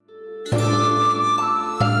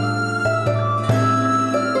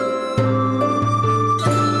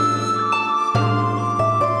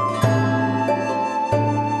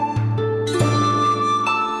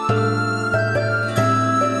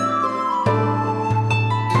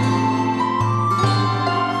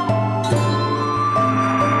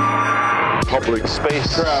Public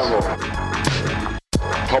space travel.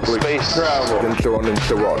 Public space travel. And so on and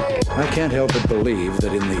so on. I can't help but believe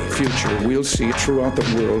that in the future we'll see throughout the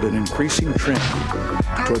world an increasing trend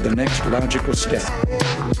toward the next logical step.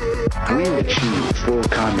 We'll achieve full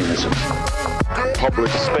communism.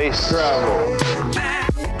 Public space travel.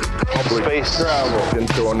 Public space travel. And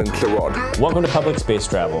so on and so on. Welcome to Public Space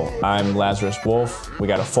Travel. I'm Lazarus Wolf. We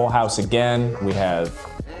got a full house again. We have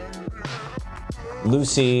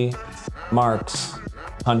Lucy, Marks,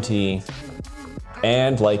 Hunty,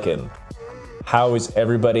 and Lycan. How is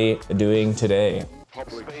everybody doing today?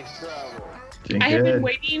 I have been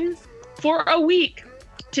waiting for a week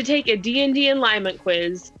to take a D&D alignment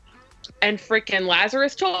quiz, and frickin'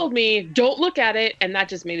 Lazarus told me, don't look at it, and that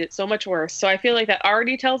just made it so much worse. So I feel like that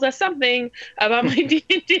already tells us something about my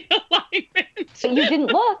D&D alignment. But you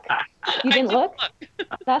didn't look. You didn't look?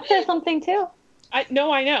 That says something too. I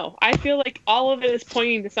know. I feel like all of it is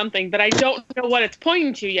pointing to something, but I don't know what it's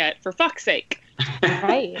pointing to yet, for fuck's sake.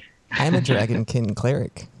 Right. I'm a Dragonkin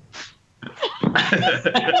cleric. I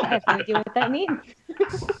have no idea what that means.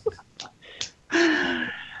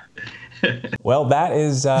 Well,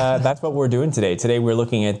 that's what we're doing today. Today we're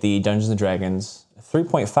looking at the Dungeons & Dragons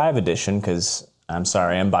 3.5 edition, because I'm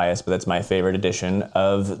sorry, I'm biased, but that's my favorite edition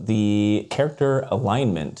of the character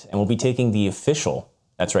alignment. And we'll be taking the official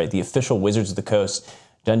Wizards of the Coast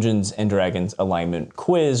Dungeons & Dragons alignment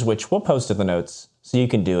quiz, which we'll post in the notes so you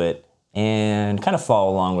can do it and kind of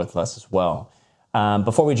follow along with us as well.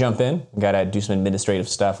 Before we jump in, we got to do some administrative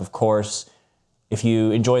stuff. Of course, if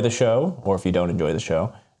you enjoy the show, or if you don't enjoy the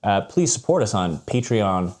show, please support us on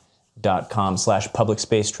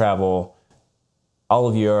patreon.com/publicspacetravel. All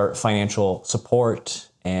of your financial support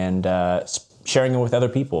and sharing it with other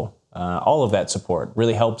people, all of that support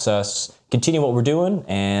really helps us continue what we're doing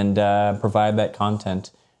and provide that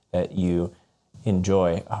content that you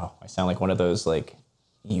enjoy. Oh, I sound like one of those like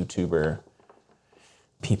YouTuber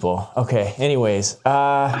people. Okay, anyways.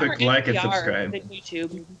 Quick like and subscribe.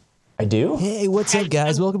 YouTube. I do? Hey, what's up,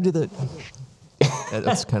 guys? Welcome to the...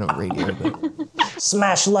 That's kind of radio, but...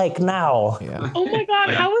 Smash like now. Yeah. Oh my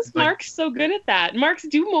god, how is Marks so good at that? Marks,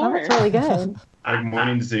 do Oh, more. that's really good. Like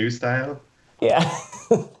Morning Zoo style. Yeah.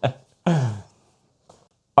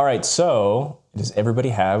 All right, so does everybody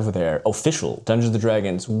have their official Dungeons &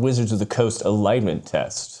 Dragons Wizards of the Coast alignment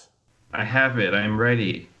test? I have it. I'm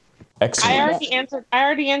ready. Excellent. I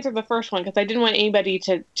already answered the first one because I didn't want anybody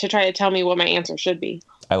to try to tell me what my answer should be.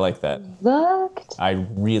 I like that. Looked. I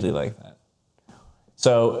really like that.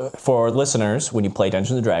 So for listeners, when you play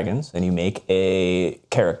Dungeons & Dragons and you make a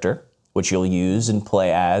character, which you'll use and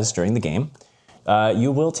play as during the game,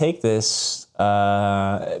 you will take this,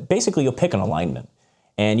 basically you'll pick an alignment.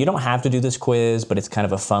 And you don't have to do this quiz, but it's kind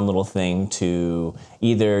of a fun little thing to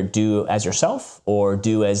either do as yourself or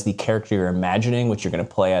do as the character you're imagining, which you're going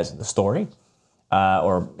to play as in the story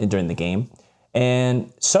or during the game.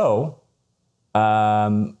 And so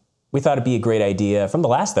we thought it'd be a great idea, from the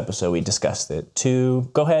last episode we discussed it, to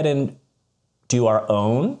go ahead and do our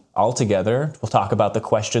own all together. We'll talk about the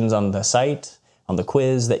questions on the site, on the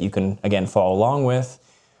quiz that you can, again, follow along with.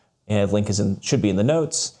 And the link should be in the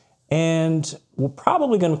notes. And we're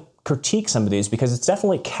probably going to critique some of these because it's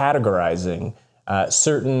definitely categorizing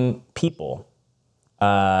certain people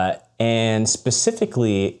and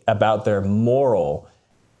specifically about their moral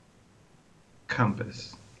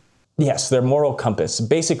compass. Yes, their moral compass.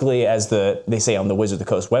 Basically, as they say on the Wizard of the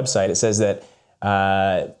Coast website, it says that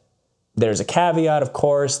there's a caveat, of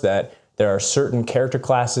course, that there are certain character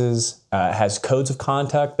classes, has codes of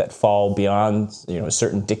conduct that fall beyond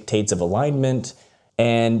certain dictates of alignment.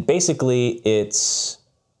 And basically, it's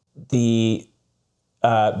basically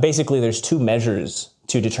there's two measures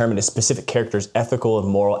to determine a specific character's ethical and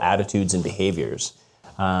moral attitudes and behaviors.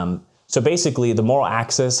 So basically, the moral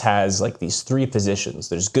axis has like these three positions.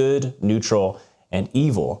 There's good, neutral, and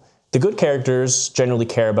evil. The good characters generally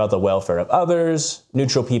care about the welfare of others.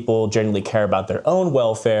 Neutral people generally care about their own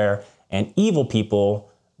welfare. And evil people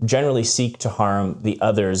generally seek to harm the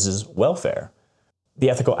others' welfare. The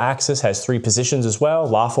ethical axis has three positions as well: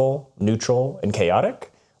 lawful, neutral, and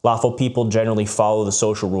chaotic. Lawful people generally follow the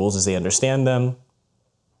social rules as they understand them.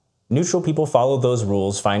 Neutral people follow those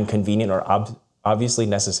rules, find convenient or obviously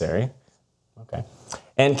necessary. Okay.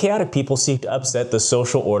 And chaotic people seek to upset the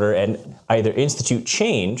social order and either institute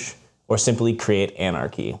change or simply create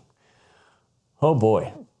anarchy. Oh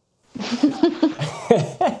boy.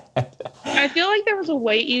 I feel like there was a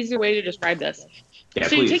way easier way to describe this. Yeah,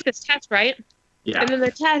 so please. you take this test, right? And then the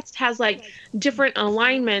test has like different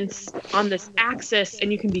alignments on this axis,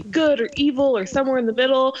 and you can be good or evil or somewhere in the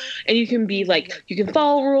middle, and you can be like, you can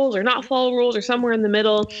follow rules or not follow rules or somewhere in the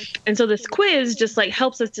middle. And so this quiz just like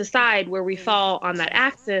helps us decide where we fall on that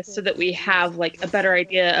axis so that we have like a better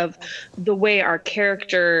idea of the way our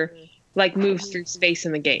character like moves through space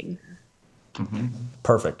in the game.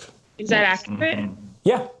 Perfect. Is that accurate?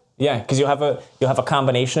 Yeah, because you'll have a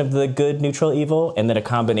combination of the good, neutral, evil, and then a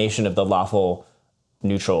combination of the lawful,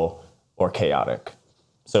 neutral, or chaotic.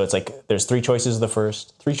 So it's like there's 3 choices the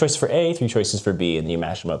first, 3 choices for A, 3 choices for B, and then you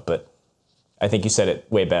mash them up. But I think you said it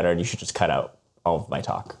way better, and you should just cut out all of my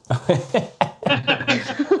talk.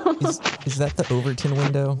 Is that the Overton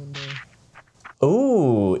window?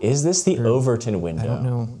 Ooh, is this the Overton window? I don't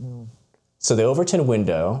know. So the Overton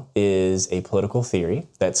window is a political theory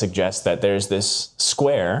that suggests that there's this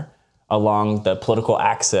square along the political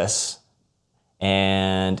axis,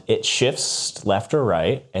 and it shifts left or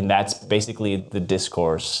right, and that's basically the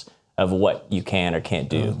discourse of what you can or can't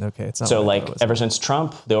do. Okay, it's not so what I like thought it was. ever since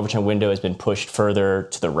Trump, the Overton window has been pushed further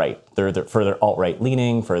to the right, further alt-right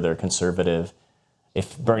leaning, further conservative.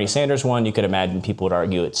 If Bernie Sanders won, you could imagine people would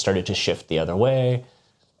argue it started to shift the other way.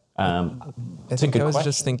 I It's a think good I was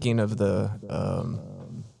question. just thinking of the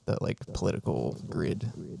like political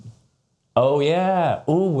grid. Oh yeah.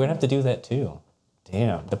 Ooh, we're gonna have to do that too.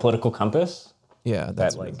 Damn. The political compass? Yeah,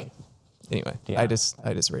 that's That like Anyway, Yeah. I just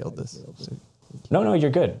railed this. So, No,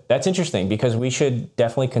 you're good. That's interesting because we should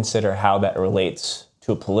definitely consider how that relates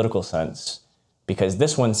to a political sense, because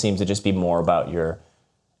this one seems to just be more about your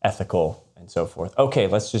ethical and so forth. Okay,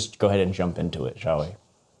 let's just go ahead and jump into it, shall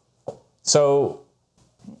we? So,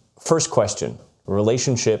 first question,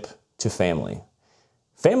 relationship to family.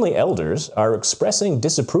 Family elders are expressing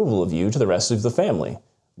disapproval of you to the rest of the family.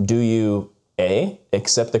 Do you A,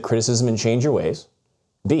 accept the criticism and change your ways?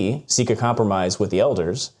 B, seek a compromise with the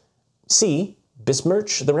elders? C,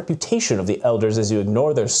 besmirch the reputation of the elders as you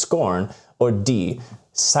ignore their scorn? Or D,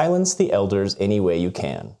 silence the elders any way you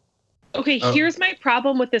can? Okay, here's my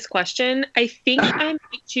problem with this question. I think I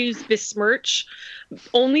might choose besmirch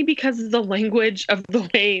only because of the language of the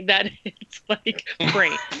way that it's like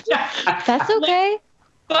framed. That's okay.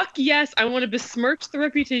 Fuck yes, I want to besmirch the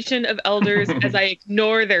reputation of elders as I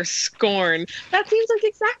ignore their scorn. That seems like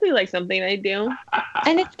exactly like something I do.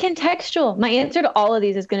 And it's contextual. My answer to all of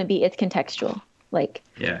these is going to be it's contextual. Like,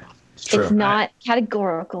 Yeah. it's not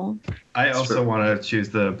categorical. I also want to choose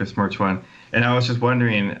the besmirch one. And I was just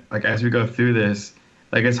wondering, like, as we go through this,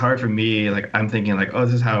 like, it's hard for me, like, I'm thinking, like, oh,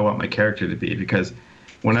 this is how I want my character to be. Because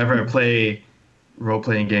whenever I play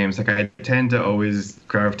role-playing games, like, I tend to always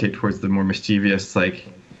gravitate towards the more mischievous, like,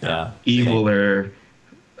 eviler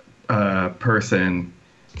person.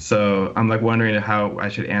 So I'm, like, wondering how I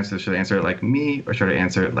should answer. Should I answer it like me, or should I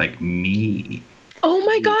answer it like me? Oh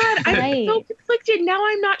my God, I'm Right. so conflicted. Now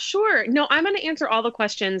I'm not sure. No, I'm going to answer all the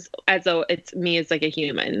questions as though it's me as like a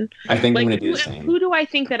human. I think Like, I'm going to do the same. who do I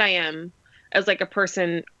think that I am as like a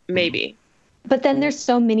person? Maybe. But then there's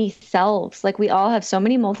so many selves. Like, we all have so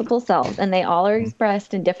many multiple selves, and they all are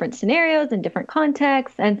expressed in different scenarios and different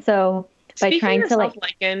contexts. And so by Speaking trying to yourself,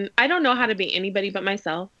 Lycan, I don't know how to be anybody but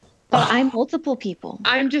myself. but I'm multiple people.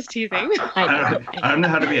 I'm just teasing. I don't know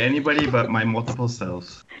how to be anybody but my multiple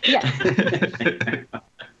selves. Yes,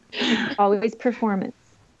 always performance.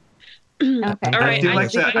 Okay. All right, I do like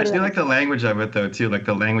see that. I do like the language of it though too. Like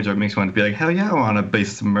the language of it makes one to be like, hell yeah, I want to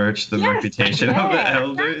besmirch the Yes, reputation of the yeah,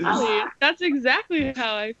 elders. Exactly. That's exactly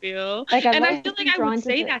how I feel. Like, I and I like feel to like be I drawn would to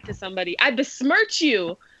say the- that to somebody. I besmirch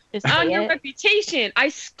you Just on say your it. reputation. I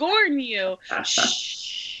scorn you.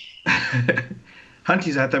 Shh.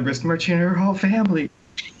 Hunty's out there besmirching her whole family.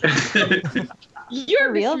 You're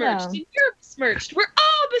For real, besmirched. though. And you're besmirched. We're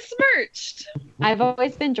all besmirched. I've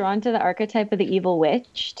always been drawn to the archetype of the evil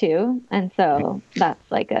witch too, and so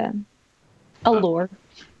that's like a lore.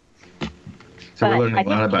 So we're But learning I a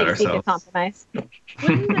lot think about it takes a ourselves. compromise.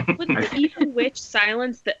 Wouldn't the evil witch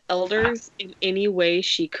silence the elders in any way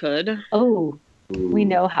she could? Oh, we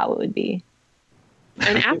know how it would be.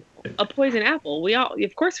 An apple, a poison apple.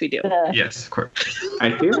 Of course we do. Yes, of course.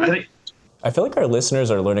 I feel I think I feel like our listeners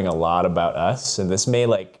are learning a lot about us, and this may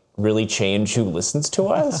like really change who listens to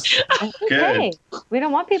us. That's Good. okay. We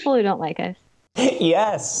don't want people who don't like us.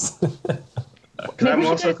 Yes. because I'm Maybe we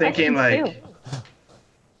also should thinking questions, like,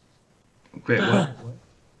 too. wait, what?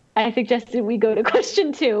 I suggested we go to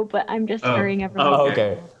question 2, but I'm just hurrying everyone. Oh,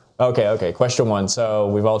 okay. Question 1. So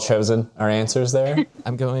we've all chosen our answers there.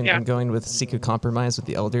 I'm going. Yeah. I'm going with seek a compromise with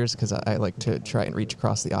the elders because I like to try and reach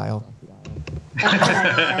across the aisle. Taking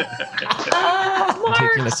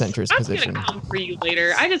a centrist I'm position. gonna come for you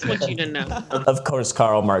later. I just want you to know. Of course,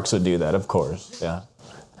 Karl Marx would do that. Of course, yeah.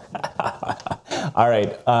 All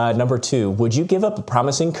right, number 2. Would you give up a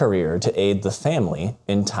promising career to aid the family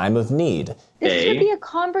in time of need? This should be a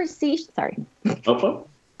conversation. Sorry. Oh.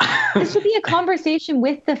 This should be a conversation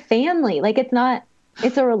with the family. Like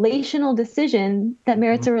it's a relational decision that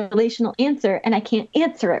merits a relational answer, and I can't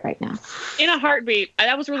answer it right now. In a heartbeat.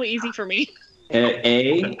 That was really easy for me.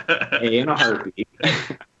 A in a heartbeat.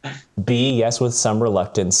 B, yes, with some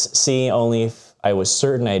reluctance. C, only if I was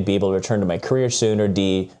certain I'd be able to return to my career soon. Or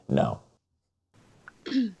D, no.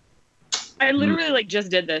 I literally just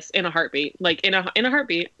did this in a heartbeat. Like in a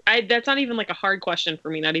heartbeat. That's not even like a hard question for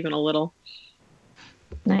me, not even a little.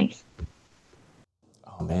 Nice.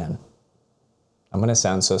 Oh man, I'm gonna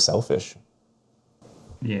sound so selfish.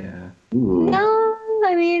 Yeah. No,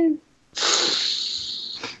 I mean,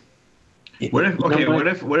 What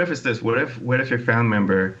if it's this? What if your family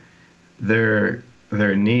member, their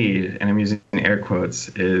need, and I'm using air quotes,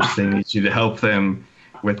 is they need you to help them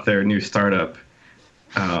with their new startup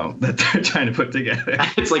that they're trying to put together.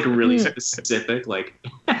 It's like really specific. Like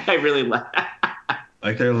I really laugh.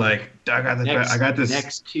 Like they're like, I got this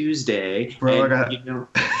next Tuesday. Bro, and,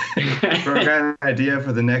 I got an idea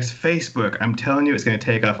for the next Facebook. I'm telling you, it's going to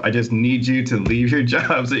take off. I just need you to leave your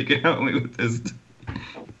job so you can help me with this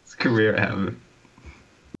career I have.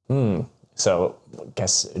 So I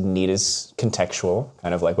guess need is contextual,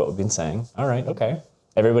 kind of like what we've been saying. All right, okay.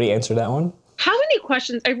 Everybody answer that one? How many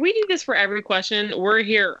questions? If we do this for every question, we're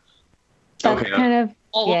here that's kind of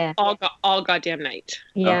all goddamn night.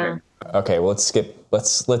 yeah. Okay, well, let's skip.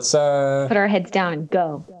 Let's Put our heads down and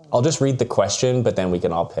go. I'll just read the question, but then we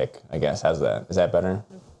can all pick, I guess. How's that? Is that better?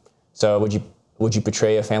 So would you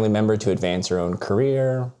betray a family member to advance your own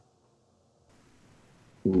career?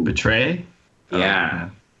 Betray? Yeah.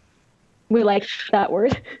 We like that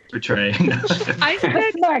word. Betray. I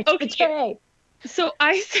said, Mark, okay. betray. So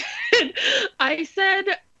I said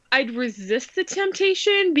I'd resist the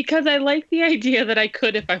temptation because I like the idea that I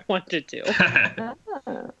could if I wanted to.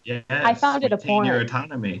 Yes, I found it a retain porn. your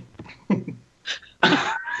autonomy.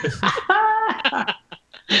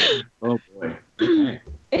 Oh boy. Okay.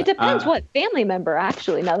 It depends what family member,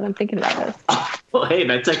 actually, now that I'm thinking about this. Well, hey,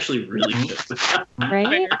 that's actually really good.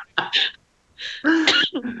 Right?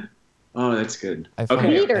 Oh, that's good. I find,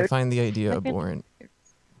 Okay. I find the idea abhorrent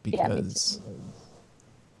because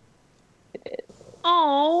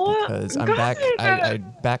Oh, I'm back.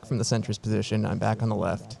 I'm back from the centrist position. I'm back on the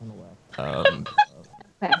left. Okay.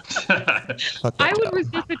 Fuck that I would job.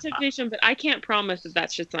 resist the temptation, but I can't promise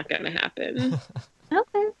that shit's not going to happen.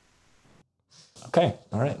 Okay. Okay,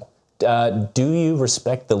 all right. Do you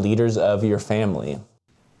respect the leaders of your family?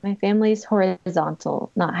 My family's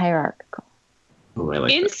horizontal, not hierarchical. Oh, I like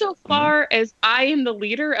that. Insofar as I am the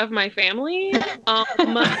leader of my family,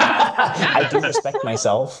 I do respect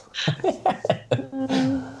myself.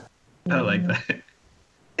 I like that.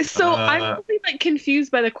 so I'm really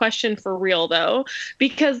confused by the question for real though,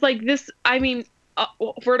 because this, I mean,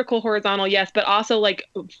 vertical, horizontal, yes, but also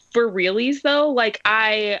for realies though,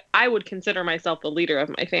 I would consider myself the leader of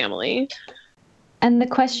my family. And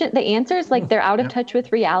the answer is they're out of touch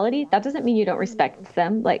with reality. That doesn't mean you don't respect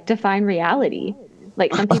them. Define reality.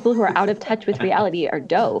 Some people who are out of touch with reality are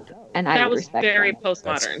dope, and I would respect very them.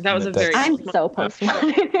 postmodern. That was a very. I'm so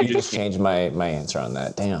postmodern. You just changed my answer on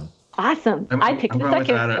that. Damn. Awesome. I picked the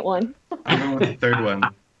second one. I'm going with the third one.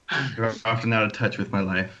 You're often out of touch with my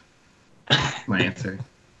life. My answer.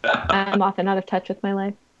 I'm often out of touch with my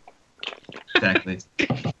life. Exactly.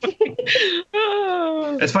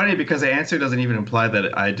 It's funny because the answer doesn't even imply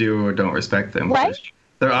that I do or don't respect them. Right?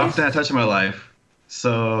 They're often out of touch with my life.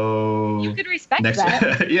 So You could respect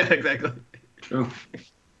that. Yeah, exactly.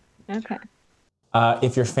 Okay.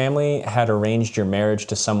 If your family had arranged your marriage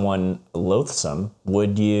to someone loathsome,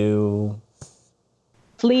 would you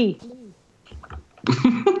Flee.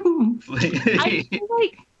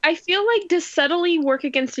 I feel like does subtly work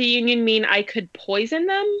against a union mean I could poison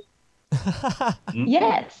them?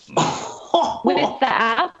 Yes. With the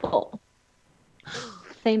apple.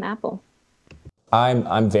 Same apple.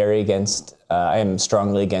 I'm very against. I am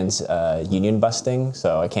strongly against union busting,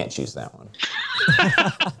 so I can't choose that one.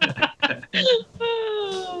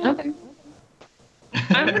 Okay.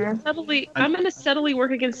 I'm gonna subtly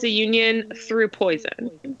work against the union through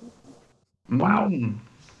poison. Wow.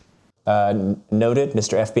 Noted,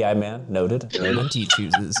 Mr. FBI man. Noted. Monty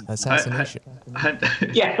chooses assassination.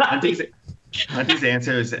 Yeah. Hunty's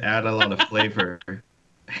answers add a lot of flavor.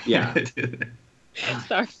 Yeah.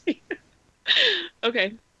 Sorry.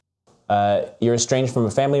 Okay. You're estranged from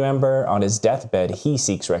a family member. On his deathbed, he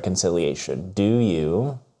seeks reconciliation. Do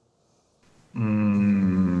you?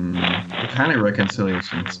 What kind of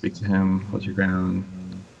reconciliation? Speak to him, hold your ground,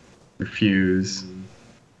 refuse.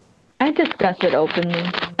 I discuss it openly.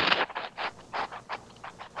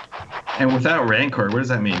 And without rancor, what does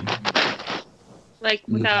that mean? Like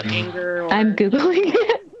without anger or I'm Googling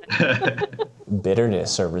it.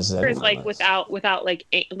 Bitterness or resentment. like without like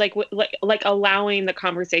allowing the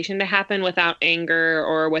conversation to happen without anger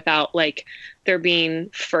or without like there being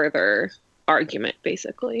further argument,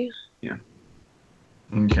 basically. Yeah.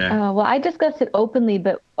 Okay. Well, I discuss it openly,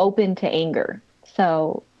 but open to anger.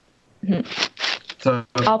 So So,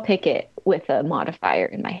 I'll pick it with a modifier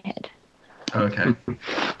in my head. okay.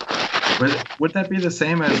 Would that be the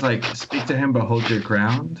same as like speak to him but hold your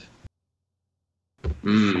ground?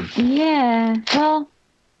 Yeah. Well,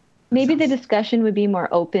 maybe the discussion would be more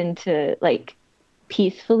open to like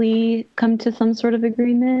peacefully come to some sort of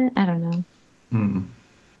agreement. I don't know.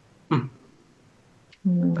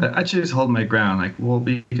 I choose hold my ground. Like, well,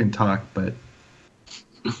 we can talk, but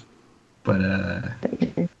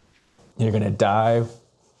You're gonna die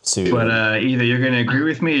soon. But either you're gonna agree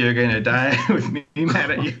with me, or you're gonna die with me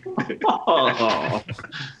mad at you. Oh.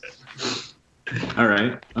 All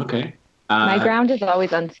right. Okay. My ground is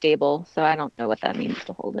always unstable, so I don't know what that means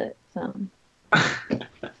to hold it. So.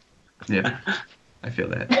 Yeah, I feel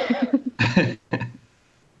that.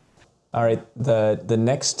 All right. The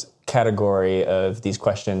next category of these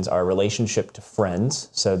questions are relationship to friends.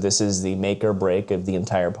 So this is the make or break of the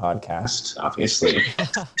entire podcast, obviously.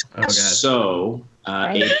 Oh, God. So,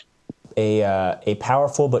 a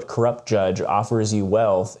powerful but corrupt judge offers you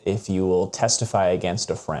wealth if you will testify against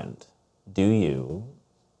a friend. Do you?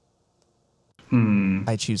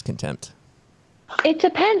 I choose contempt. It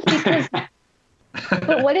depends because.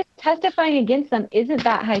 But what if testifying against them isn't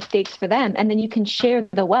that high stakes for them, and then you can share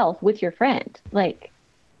the wealth with your friend? Like.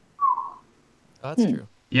 Oh, that's true.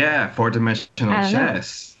 Yeah, 4-dimensional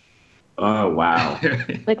chess. Oh, wow.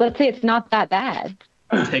 Like, let's say it's not that bad.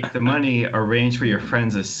 Take the money, arrange for your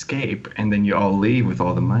friend's escape, and then you all leave with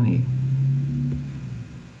all the money.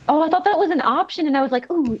 Oh, I thought that was an option, and I was like,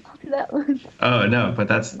 ooh, I'll do that one. Oh, no, but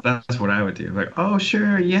that's what I would do. Like, oh,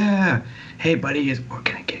 sure, yeah. Hey, buddy, we're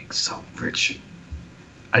going to get so rich.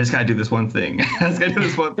 I just got to do this one thing. I just got to do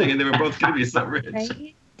this one thing, and then we're both going to be so rich.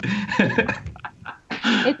 Right?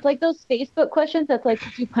 It's like those Facebook questions that's like,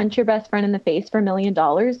 did you punch your best friend in the face for $1 million?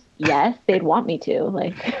 Yes, they'd want me to.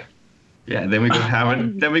 Like. Yeah, then we go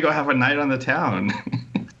have a night on the town.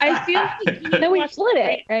 I feel like then we split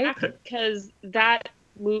it, right? Because that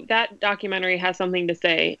documentary has something to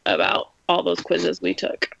say about all those quizzes we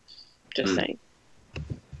took. Just saying.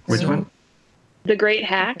 Which one? The Great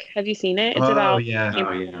Hack. Have you seen it? It's about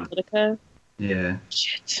Analytica. Yeah.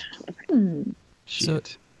 Shit. So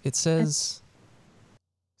it says,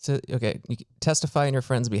 okay, you can testify in your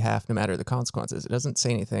friend's behalf no matter the consequences. It doesn't say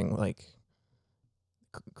anything like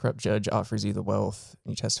corrupt judge offers you the wealth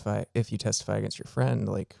and if you testify against your friend,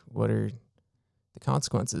 like what are the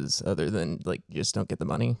consequences other than like you just don't get the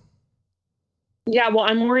money? Yeah, well,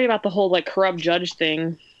 I'm worried about the whole like corrupt judge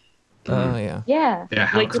thing. Oh yeah. Yeah. Yeah.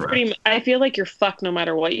 Like I feel like you're fucked no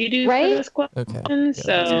matter what you do right? for this question. Okay.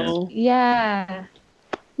 So yeah.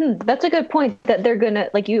 That's a good point that they're gonna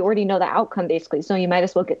like you already know the outcome basically, so you might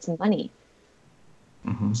as well get some money.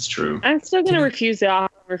 It's true. I'm still gonna refuse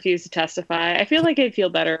to testify. I feel like I'd feel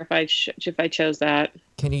better if I chose that.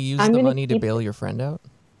 Can you use the money to bail your friend out?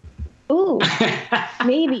 Ooh,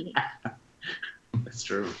 maybe. That's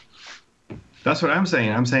true. That's what I'm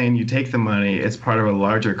saying. I'm saying you take the money. It's part of a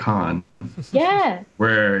larger con. Yeah.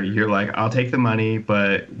 Where you're like, I'll take the money,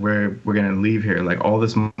 but we're gonna leave here. Like all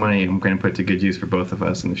this money, I'm gonna put to good use for both of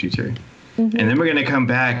us in the future. And then we're gonna come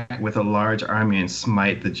back with a large army and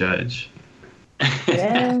smite the judge.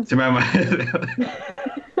 Yeah. To my mind.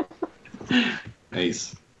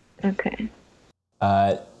 Nice. Okay.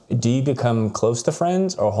 Do you become close to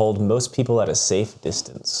friends or hold most people at a safe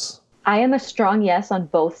distance? I am a strong yes on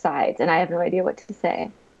both sides, and I have no idea what to say.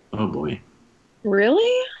 Oh boy.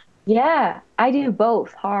 Really? Yeah, I do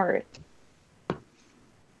both hard.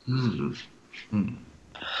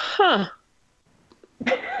 Huh.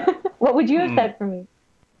 What would you have said for me?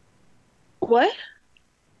 What?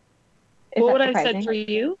 Is What that would I have surprising? said for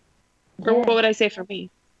you? Or Yeah. what would I say for me?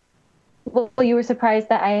 Well, you were surprised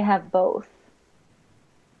that I have both.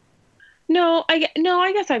 No, I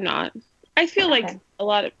guess I'm not. I feel like a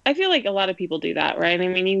lot of people do that, right? I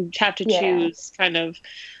mean, you have to choose kind of.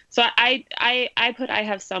 So I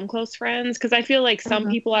have some close friends because I feel like some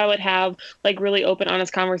people I would have like really open,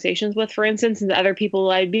 honest conversations with, for instance, and the other people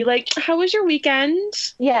I'd be like, "How was your weekend?"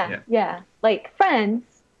 Yeah, like friends.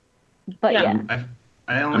 But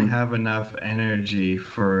I only have enough energy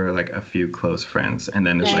for like a few close friends, and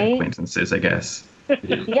then there's like acquaintances, I guess.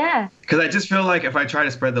 Yeah. Because I just feel like if I try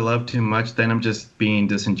to spread the love too much, then I'm just being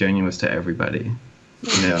disingenuous to everybody.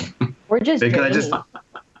 You know. We're just because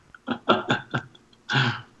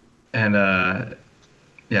and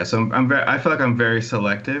so I feel like I'm very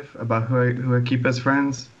selective about who I keep as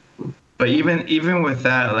friends. But even with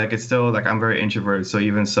that, like it's still like I'm very introverted. So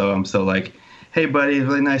even so, I'm still like, hey buddy, it's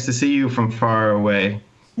really nice to see you from far away.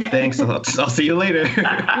 Thanks. I'll see you later.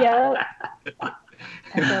 Yeah. I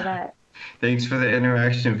feel that. Thanks for the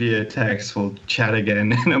interaction via text. We'll chat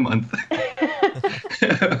again in a month.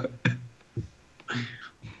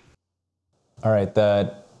 All right,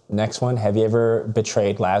 the next one. Have you ever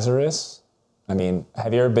betrayed Lazarus? I mean,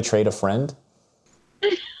 have you ever betrayed a friend?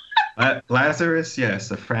 Lazarus, yes.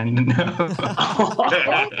 A friend, no.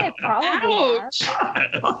 I probably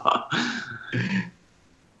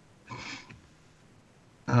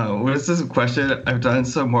have. What is this question? I've done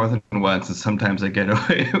so more than once, and sometimes I get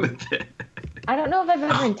away with it. I don't know if I've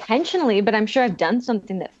ever intentionally, but I'm sure I've done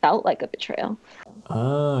something that felt like a betrayal.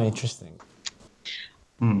 Oh, interesting.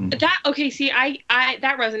 That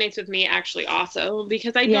resonates with me actually also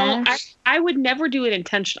because I would never do it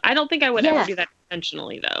intentionally. I don't think I would ever do that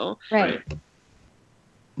intentionally though. Right.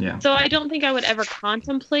 Yeah. So I don't think I would ever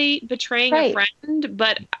contemplate betraying a friend,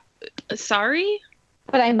 but sorry.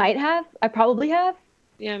 But I might have. I probably have.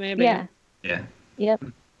 Yeah, maybe. Yeah. Yeah. Yep.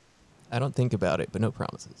 I don't think about it, but no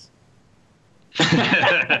promises.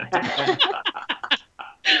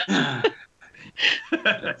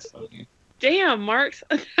 That's funny. Damn, Mark.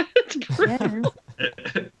 That's brutal.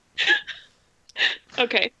 Yeah.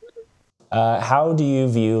 Okay. How do you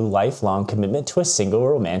view lifelong commitment to a single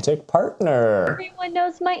romantic partner? Everyone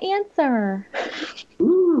knows my answer.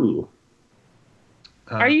 Ooh.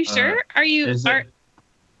 Are you sure? Are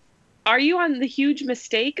you on the huge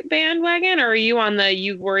mistake bandwagon, or are you on the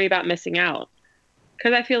you worry about missing out?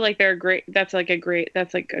 Because I feel like they're great. That's like a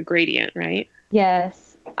gradient, right?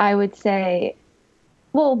 Yes, I would say.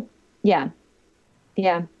 Well, yeah.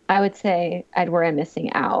 I would say I'd worry I'm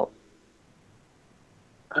missing out.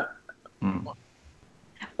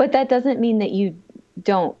 But that doesn't mean that you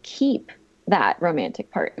don't keep that romantic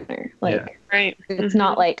partner. Like, right. It's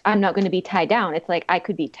not like I'm not going to be tied down. It's like I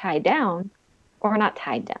could be tied down or not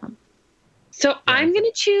tied down. So I'm going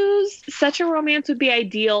to choose such a romance would be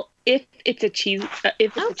ideal if it's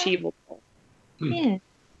achievable. Yeah.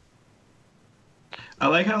 I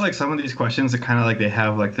like how like some of these questions are kind of like they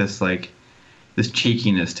have like this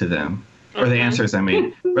cheekiness to them, or the answers. I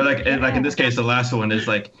mean, or like in this case, the last one is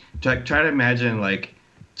like try to imagine like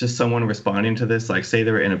just someone responding to this, like say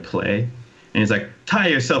they were in a play, and he's like, tie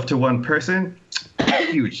yourself to one person,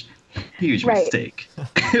 huge mistake.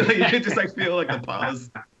 Like you can just like feel like the pause.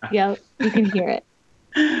 Yep, you can hear it.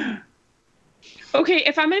 Okay,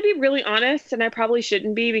 if I'm going to be really honest, and I probably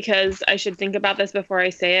shouldn't be because I should think about this before I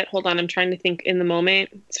say it. Hold on, I'm trying to think in the moment.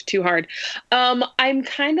 It's too hard. I'm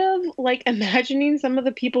kind of like imagining some of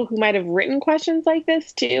the people who might have written questions like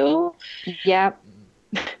this too. Yep.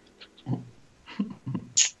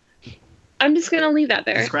 I'm just going to leave that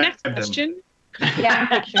there. Describe Next them. question. Yeah,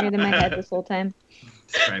 I'm picturing it in my head this whole time.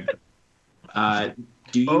 Describe them.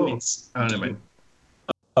 Do you never mind.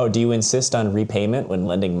 Oh, do you insist on repayment when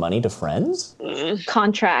lending money to friends?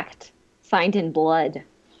 Contract signed in blood.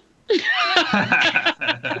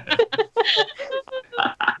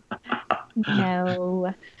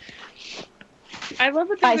 No. I love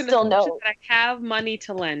that I there's an still know. assumption that I have money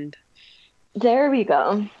to lend. There we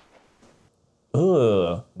go.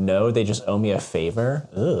 Ugh. No, they just owe me a favor?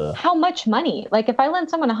 Ugh. How much money? Like if I lend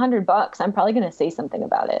someone $100, I'm probably going to say something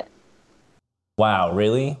about it. Wow,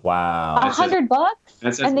 really? Wow. $100?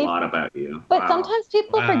 That says a lot about you. But Wow. sometimes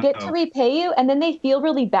people forget to repay you, and then they feel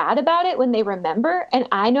really bad about it when they remember. And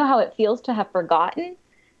I know how it feels to have forgotten.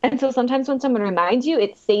 And so sometimes when someone reminds you,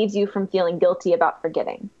 it saves you from feeling guilty about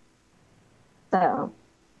forgetting. So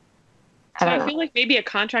I feel like maybe a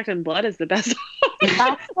contract in blood is the best.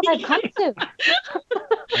 That's what I've come to.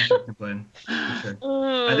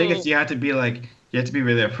 I think it's you have to be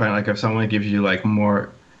really upfront. Like if someone gives you like more.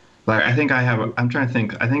 Like I'm trying to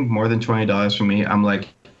think. I think more than $20 from me. I'm like,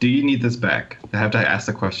 do you need this back? I have to ask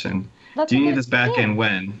the question. Do you need this back and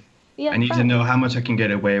when? I need to know how much I can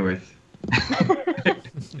get away with.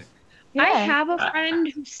 I have a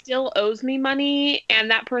friend who still owes me money,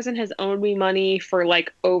 and that person has owed me money for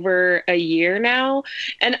like over a year now.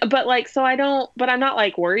 But I'm not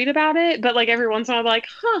like worried about it. But like every once in a while, I'm like,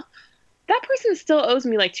 that person still owes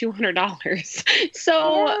me like $200.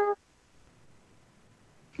 So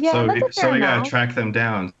so we gotta track them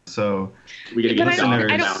down. So we gotta get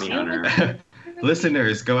listeners, bounty hunter.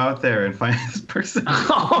 Listeners, go out there and find this person.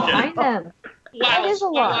 Find them. Wow. That is a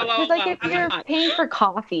lot. Because like if I'm you're not. paying for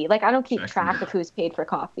coffee, like I don't keep track of who's paid for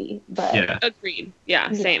coffee, but Agreed.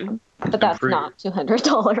 Yeah, same. But that's not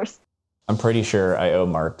 $200. I'm pretty sure I owe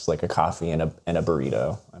Marks like a coffee and a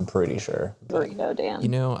burrito. I'm pretty sure. Burrito, Dan. You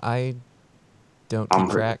know, I don't keep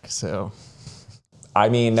track, so. I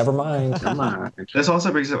mean, never mind. This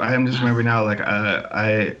also brings up. I am just remembering now.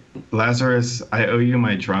 Like, Lazarus, I owe you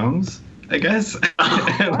my drums. I guess.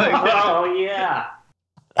 Oh yeah.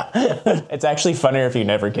 It's actually funnier if you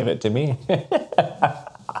never give it to me.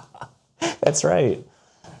 That's right.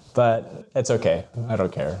 But it's okay. I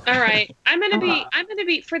don't care. All right. I'm gonna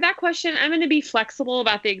be for that question, I'm gonna be flexible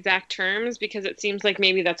about the exact terms because it seems like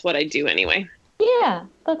maybe that's what I do anyway. Yeah,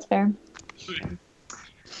 that's fair.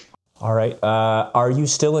 All right. Are you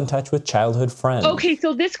still in touch with childhood friends? Okay,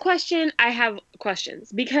 so this question, I have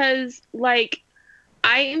questions because like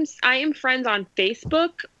I am friends on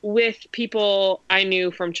Facebook with people I knew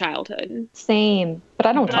from childhood. Same, but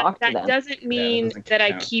I don't talk to them. That doesn't mean that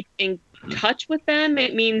I keep in touch with them.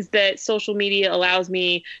 It means that social media allows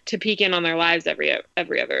me to peek in on their lives every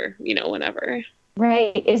other, whenever.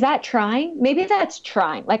 Right. Is that trying? Maybe that's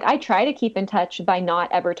trying. Like I try to keep in touch by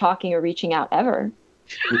not ever talking or reaching out ever.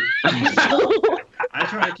 I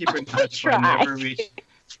try to keep in touch, but I never reach.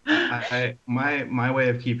 My way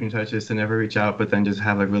of keeping in touch is to never reach out, but then just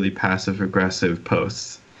have like really passive aggressive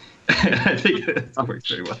posts. I think it works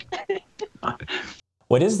very well.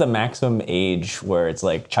 What is the maximum age where it's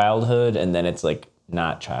like childhood and then it's like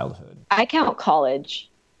not childhood? I count college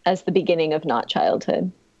as the beginning of not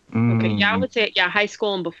childhood. Okay, yeah, I would say high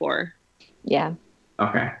school and before. Yeah.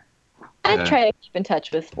 Okay. I try to keep in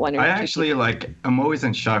touch with one or two. I actually I'm always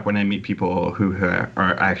in shock when I meet people who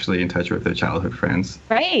are actually in touch with their childhood friends.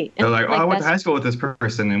 Right. They're like, I went to high school with this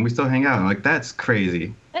person and we still hang out. I'm like, that's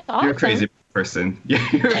crazy. That's awesome. You're a crazy person. Yeah,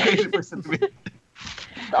 you're a crazy person to me.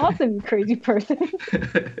 That's awesome, you crazy person.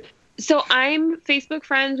 So I'm Facebook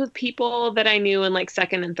friends with people that I knew in like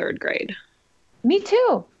second and third grade. Me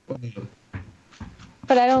too.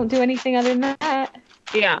 But I don't do anything other than that.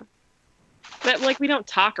 Yeah. But like we don't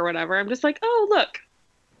talk or whatever. I'm just like, oh look.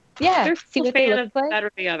 Yeah. They're See still what fan they of look like. that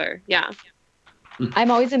or the other. Yeah.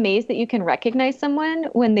 I'm always amazed that you can recognize someone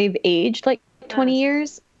when they've aged like 20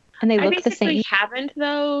 years and they look the same. I haven't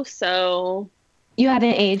though, so you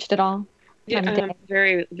haven't aged at all. Yeah,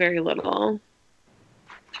 very, very little.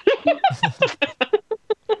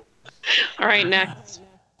 All right, next.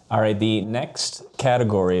 All right, the next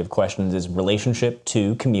category of questions is relationship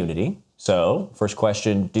to community. So, first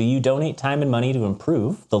question, do you donate time and money to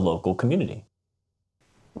improve the local community?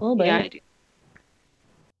 A little bit. Yeah,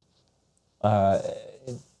 I do.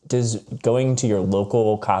 Does going to your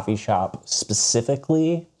local coffee shop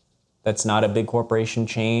specifically, that's not a big corporation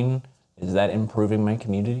chain, is that improving my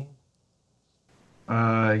community?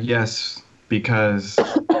 Yes, because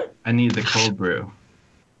I need the cold brew.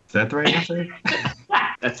 Is that the right answer?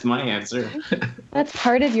 That's my answer. That's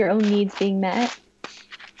part of your own needs being met.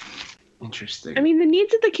 Interesting. I mean, the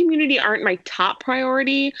needs of the community aren't my top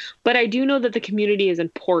priority, but I do know that the community is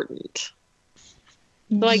important.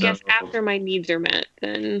 So I guess after my needs are met,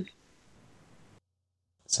 then...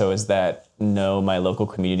 So is that, no, my local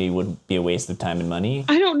community would be a waste of time and money?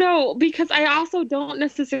 I don't know, because I also don't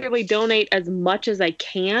necessarily donate as much as I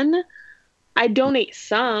can. I donate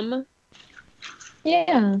some.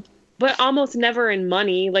 Yeah. But almost never in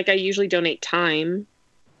money. Like, I usually donate time.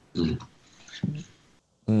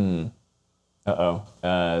 Uh-oh.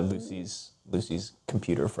 Lucy's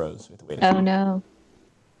computer froze. We have to wait a second. Oh, no.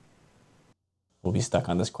 We'll be stuck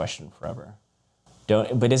on this question forever.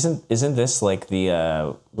 But isn't this like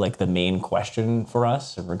the main question for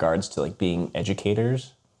us in regards to like being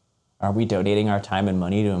educators? Are we donating our time and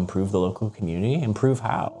money to improve the local community? Improve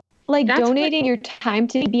how? Like donating your time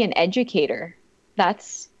to be an educator.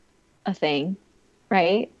 That's a thing,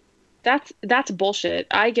 right? That's bullshit.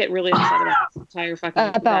 I get really upset about this entire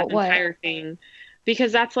entire thing.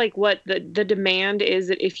 Because that's like what the demand is,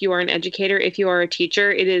 that if you are an educator, if you are a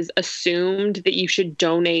teacher, it is assumed that you should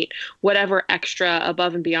donate whatever extra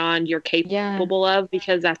above and beyond you're capable of,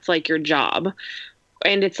 because that's like your job.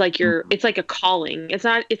 And it's like it's like a calling. It's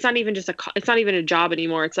not even it's not even a job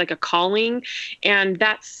anymore. It's like a calling. And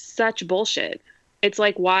that's such bullshit. It's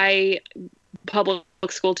like, why public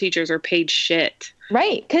school teachers are paid shit.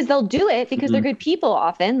 Right, because they'll do it because they're good people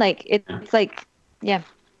often. Like, it's like, yeah.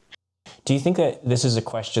 Do you think that this is a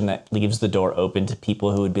question that leaves the door open to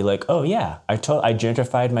people who would be like, oh yeah, I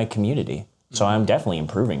gentrified my community, so I'm definitely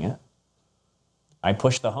improving it. I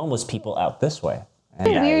pushed the homeless people out this way. It's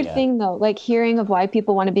a weird thing though, like hearing of why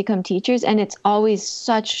people want to become teachers, and it's always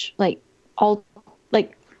such a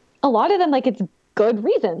lot of them, like, it's good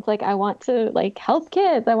reasons. Like, I want to help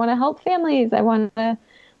kids, I want to help families, I want to,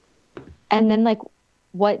 and then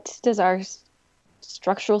what does our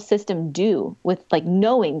structural system do with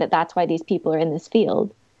knowing that that's why these people are in this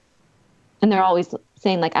field? And they're always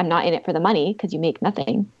saying I'm not in it for the money because you make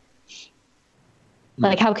nothing.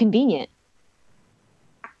 How convenient.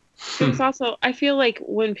 It's also, I feel like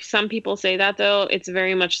when some people say that though, it's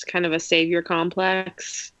very much kind of a savior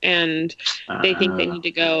complex, and they think they need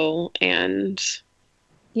to go and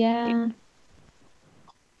there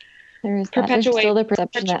is that. There's still the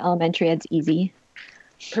perception that elementary ed's easy.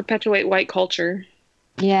 Perpetuate white culture.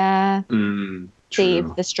 Yeah.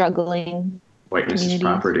 Save the struggling whiteness is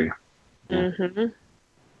property.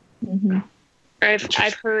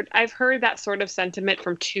 I've heard that sort of sentiment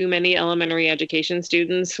from too many elementary education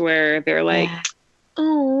students where they're like,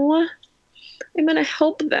 oh, I'm gonna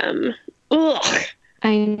help them. Ugh.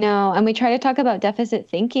 I know. And we try to talk about deficit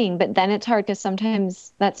thinking, but then it's hard because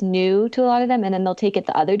sometimes that's new to a lot of them, and then they'll take it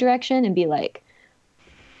the other direction and be like,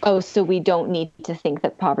 oh, so we don't need to think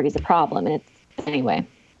that poverty is a problem. And it's, anyway.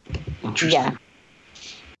 Interesting.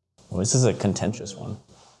 Well, this is a contentious one.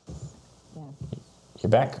 Yeah. You're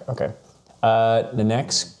back? Okay. The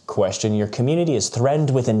next question. Your community is threatened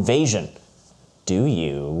with invasion. Do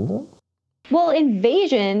you? Well,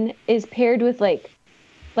 invasion is paired with like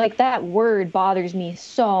that word bothers me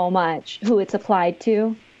so much, who it's applied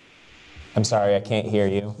to. I'm sorry, I can't hear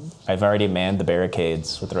you. I've already manned the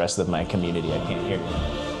barricades with the rest of my community. I can't hear you.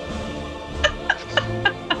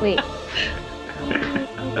 Wait.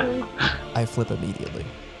 I flip immediately.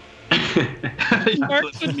 Mark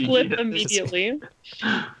would flip immediately.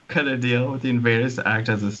 Cut a deal with the invaders to act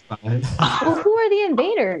as a spy. Well, who are the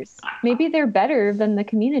invaders? Maybe they're better than the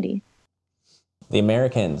community. The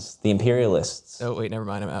Americans, the imperialists. Oh, wait, never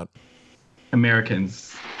mind, I'm out.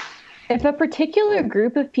 Americans. If a particular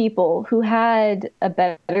group of people who had a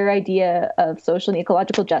better idea of social and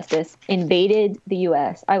ecological justice invaded the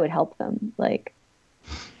U.S., I would help them. I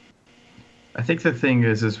think the thing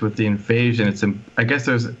is with the invasion, I guess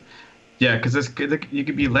there's, because you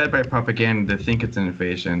could be led by propaganda to think it's an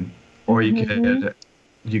invasion, or you could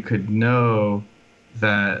know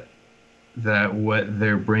that what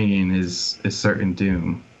they're bringing is certain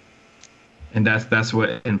doom, and that's what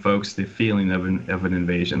invokes the feeling of an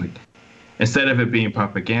invasion. Instead of it being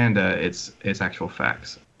propaganda, it's actual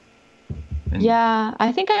facts.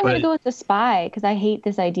 I think I'm going to go with the spy, because I hate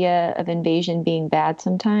this idea of invasion being bad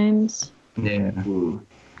sometimes. Yeah.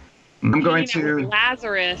 I'm going to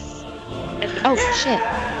Lazarus. Oh shit!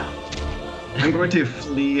 I'm going to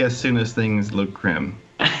flee as soon as things look grim.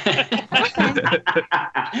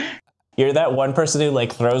 You're that one person who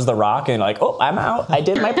throws the rock and oh, I'm out. I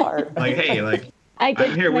did my part. Hey,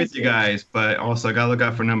 I'm here with you guys, but also I gotta look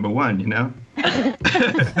out for number one, you know?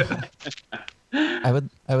 I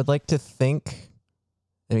would like to think,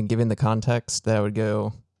 given the context, that I would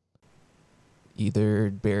go either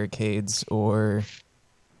barricades or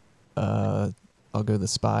I'll go the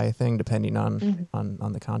spy thing, depending on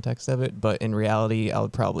the context of it. But in reality, I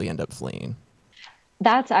would probably end up fleeing.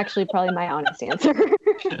 That's actually probably my honest answer.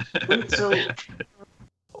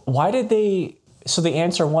 Why did they... So the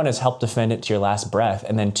answer 1 is help defend it to your last breath,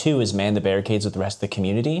 and then 2 is man the barricades with the rest of the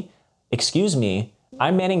community. Excuse me,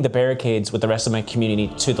 I'm manning the barricades with the rest of my community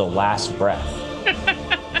to the last breath.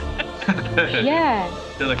 Yeah.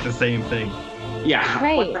 They're like the same thing. Yeah.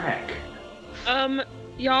 Right. What the heck?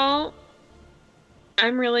 Y'all,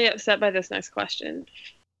 I'm really upset by this next question.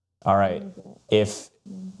 All right.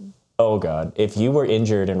 Oh God, if you were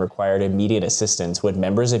injured and required immediate assistance, would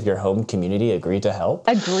members of your home community agree to help?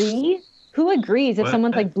 Agree? Who agrees if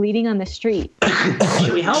someone's bleeding on the street?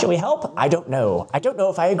 Should we help? Should we help? I don't know. I don't know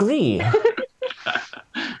if I agree.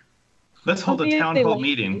 Let's hold a town hall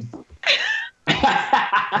meeting.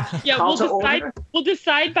 We'll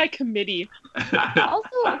decide by committee. Also,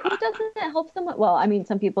 who doesn't help someone? Well,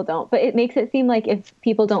 some people don't, but it makes it seem like if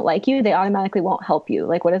people don't like you, they automatically won't help you.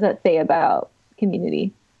 What does that say about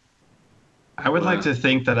community? I would like to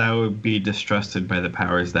think that I would be distrusted by the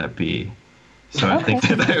powers that be. So I think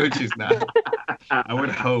that I would choose not. I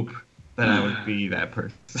would hope that I would be that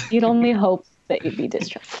person. You'd only hope that you'd be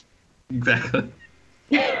distrusted. Exactly.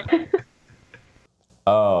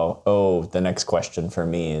 Oh, the next question for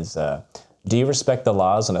me is, Do you respect the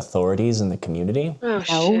laws and authorities in the community? Oh,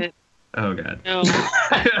 shit. Oh, God. No.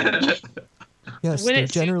 Yes, When they're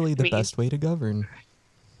it generally suits the me. best way to govern.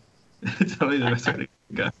 Tell me the best way to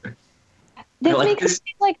go. This like makes this-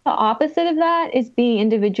 me feel like the opposite of that is being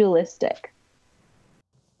individualistic.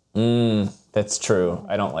 That's true.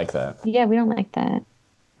 I don't like that. Yeah, we don't like that.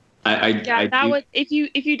 Yeah, that do- was if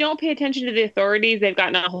you don't pay attention to the authorities, they've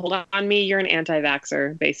gotten a hold on me. You're an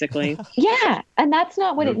anti-vaxxer, basically. Yeah, and that's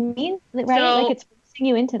not what it means, right? So- Like it's forcing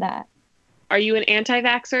you into that. Are you an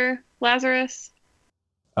anti-vaxxer, Lazarus?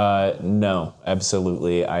 No,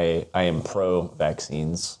 absolutely. I am pro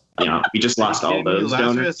vaccines. Yeah, we just lost all those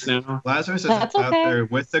Lazarus, donors now. Lazarus is That's out okay. there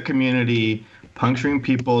with the community, puncturing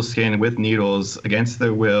people's skin with needles against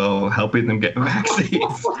their will, helping them get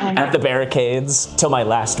vaccines At the barricades till my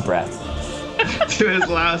last breath. to his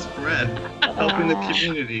last breath, helping the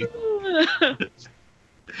community.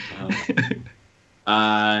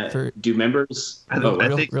 Do members? I don't- I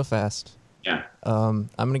real, think- real fast. Yeah. I'm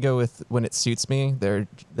gonna go with when it suits me. There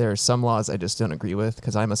are some laws I just don't agree with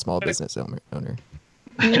because I'm a small business owner.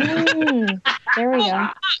 There we go.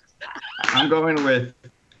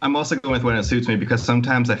 I'm also going with when it suits me because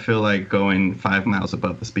sometimes I feel like going 5 miles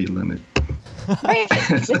above the speed limit. Right,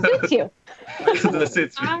 it suits you. That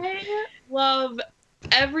suits me. I love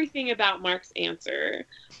everything about Mark's answer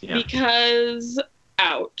Yeah. because,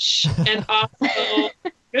 ouch, and also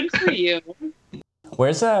good for you.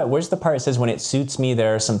 Where's the part that says when it suits me,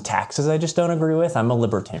 there are some taxes I just don't agree with? I'm a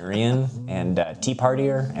libertarian and Tea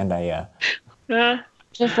Partier, and I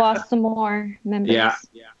Just lost some more members. Yeah.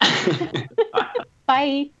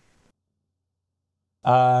 Bye.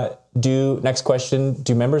 Next question,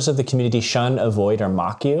 do members of the community shun, avoid, or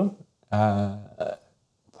mock you?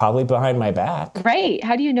 Probably behind my back. Right.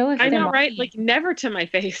 How do you know if I they're know, right? mocking? Like never to my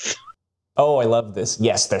face. Oh, I love this.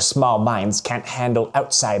 Yes, their small minds can't handle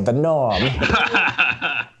outside the norm.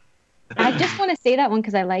 I just want to say that one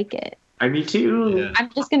because I like it. Me too. Yeah. I'm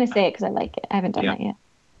just going to say it because I like it. I haven't done Yeah. that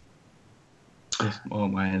yet. Small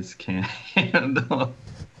minds can't handle.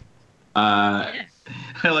 Uh,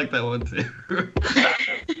 I like that one too.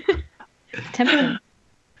 Temperament.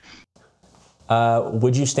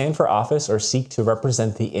 Would you stand for office or seek to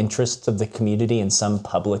represent the interests of the community in some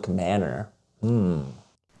public manner?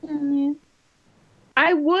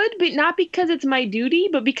 I would, but not because it's my duty,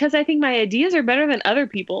 but because I think my ideas are better than other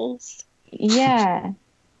people's. Yeah.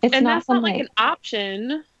 It's And not that's not some, like an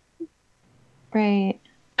option. Right.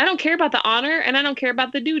 I don't care about the honor and I don't care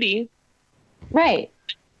about the duty. Right.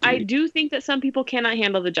 I do think that some people cannot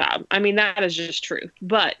handle the job. I mean, that is just truth.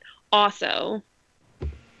 But also,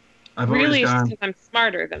 I've really, always it's gone. because I'm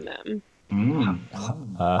smarter than them.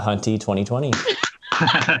 Hunty 2020.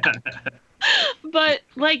 But,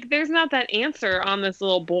 like, there's not that answer on this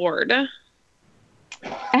little board.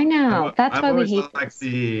 I know. That's I've why we always hate liked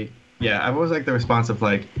I've always liked the response of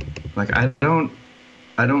like I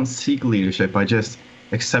don't seek leadership. I just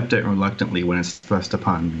accept it reluctantly when it's thrust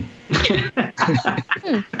upon me.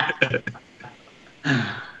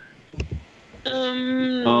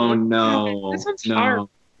 Oh no. This one's no. hard.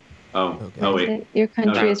 Oh. Okay. Oh Is wait. it your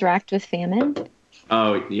country Okay. is racked with famine?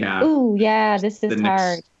 Oh yeah. Ooh, yeah, this The is next-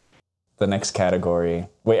 hard. The next category.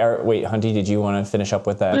 Wait, Hunty, did you want to finish up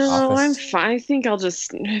with that No, I'm office? fine. I think I'll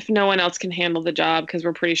just, if no one else can handle the job, because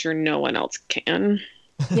we're pretty sure no one else can.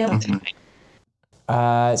 Yep. So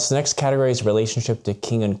the next category is relationship to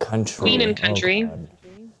king and country. Queen and country. God.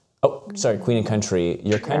 Oh, sorry, queen and country.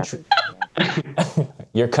 Your country.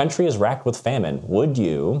 Your country is racked with famine. Would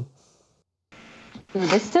you? Ooh,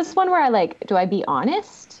 this is one where do I be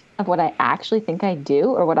honest of what I actually think I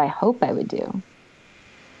do or what I hope I would do?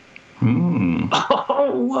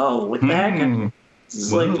 Oh whoa! What the heck? This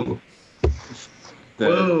is like Whoa. the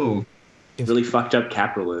Whoa. really fucked up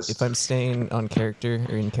capitalist. If I'm staying on character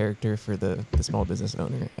or in character for the small business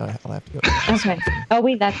owner, I'll have to go. Okay. Oh,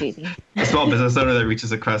 wait, that's easy. A small business owner that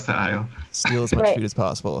reaches across the aisle. Steal as much Right. food as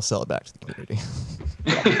possible. I'll sell it back to the community.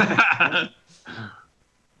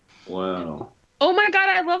 Whoa. Oh my God,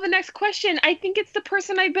 I love the next question. I think it's the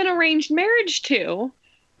person I've been arranged marriage to.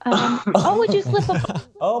 Would you slip a...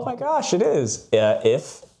 Oh my gosh, it is.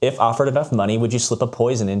 If offered enough money, would you slip a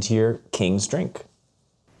poison into your king's drink?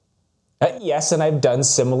 Yes, and I've done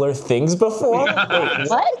similar things before. Wait,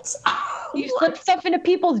 What? You slip stuff into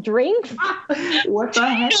people's drinks? What the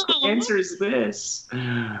heck answer is this?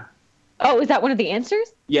 Oh, is that one of the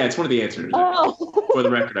answers? Yeah, it's one of the answers. Oh, For the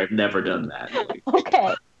record, I've never done that.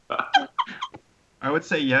 okay. I would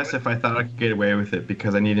say yes if I thought I could get away with it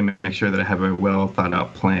because I need to make sure that I have a well thought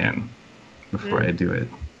out plan before I do it.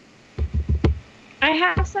 I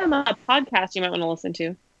have some podcasts you might want to listen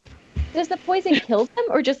to. does the poison kill them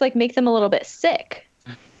or just like make them a little bit sick?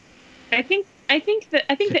 I think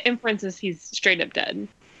the inference is he's straight up dead.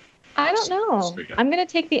 I don't know. I'm gonna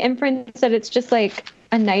take the inference that it's just like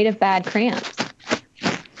a night of bad cramps.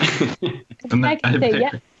 I can say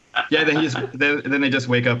yes. Yeah, then they just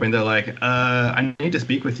wake up and they're like, I need to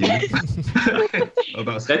speak with you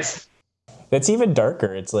about That's even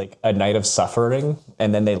darker. It's like a night of suffering,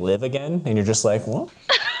 and then they live again, and you're just like, what?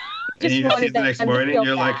 And you see the next morning,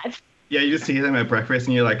 you're like, yeah, you see them at breakfast,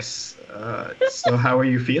 and you're like, so how are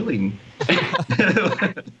you feeling? Do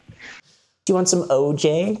you want some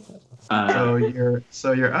OJ?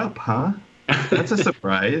 So you're up, huh? That's a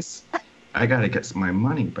surprise. I gotta get my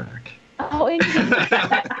money back. Oh,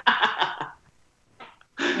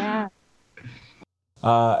 yeah.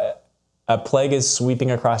 A plague is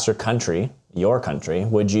sweeping across your country.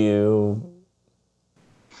 Would you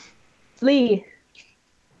flee?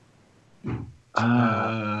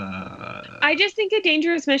 I just think a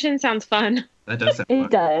dangerous mission sounds fun. That does sound fun.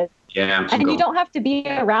 It does. Yeah, and you don't have to be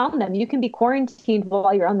around them. You can be quarantined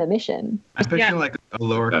while you're on the mission. I'm picturing like a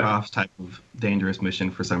Lara Croft type of dangerous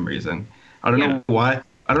mission for some reason. I don't know why.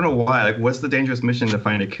 Like, what's the dangerous mission to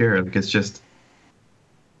find a cure? Like,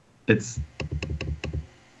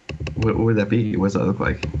 what would that be? What does that look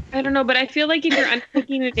like? I don't know, but I feel like if you're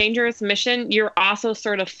undertaking a dangerous mission, you're also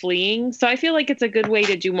sort of fleeing. So I feel like it's a good way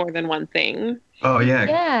to do more than one thing. Oh, yeah.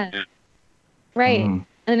 Yeah. Right.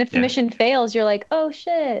 And if the mission fails, you're like, oh,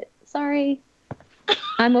 shit. Sorry.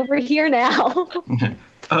 I'm over here now.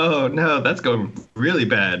 Oh, no, that's going really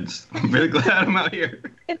bad. I'm really glad I'm out here.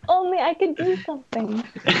 If only I could do something.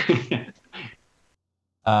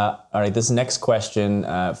 All right, this next question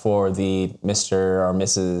for the Mr. or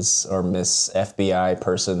Mrs. or Miss FBI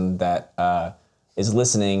person that is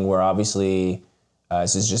listening, where obviously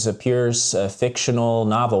this is just a pure fictional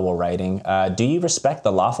novel we're writing. Do you respect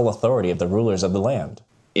the lawful authority of the rulers of the land?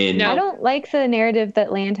 No. I don't like the narrative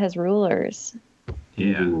that land has rulers.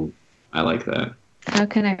 Yeah. Ooh, I like that. How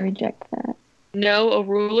can I reject that? No, a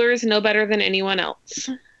ruler is no better than anyone else.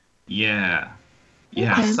 Yeah.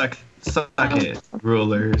 Yeah, okay. Suck it,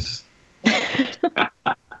 rulers.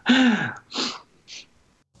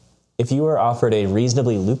 If you were offered a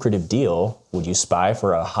reasonably lucrative deal, would you spy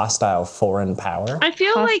for a hostile foreign power? I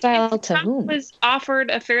feel like if Trump was offered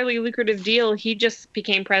a fairly lucrative deal, he just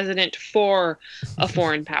became president for a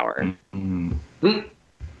foreign power.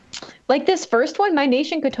 Like this first one, my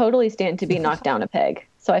nation could totally stand to be knocked down a peg.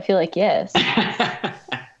 So I feel like yes.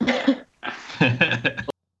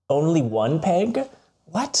 Only one peg?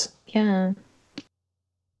 What? Yeah.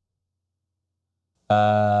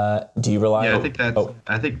 Do you rely on... I think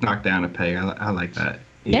I think knock down a peg. I like that.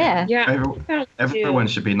 Yeah. Everyone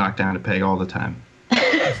should be knocked down a peg all the time.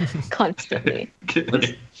 Constantly.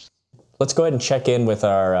 Let's go ahead and check in with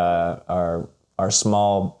our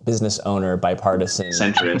small business owner, bipartisan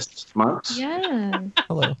centrist, Marks. Yeah.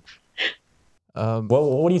 Hello.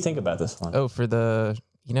 What do you think about this one? Oh, for the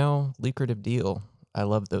lucrative deal. I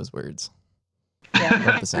love those words. Yeah.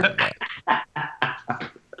 Love the sound of that.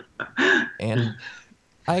 And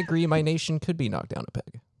I agree, my nation could be knocked down a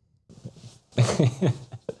peg.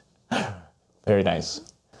 Very nice.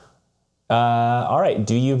 All right.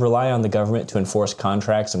 Do you rely on the government to enforce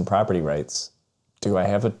contracts and property rights? Do I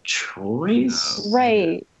have a choice?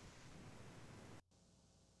 Right.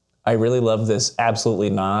 I really love this.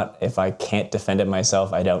 Absolutely not. If I can't defend it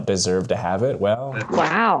myself, I don't deserve to have it. Well,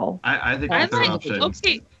 wow. I think that's an option.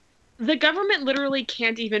 Okay, the government literally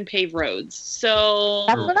can't even pave roads. So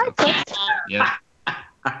that's what I thought. Yeah.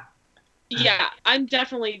 Yeah, I'm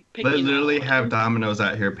definitely picking. They literally have Domino's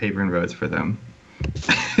out here paving roads for them.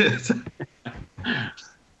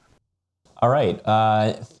 All right.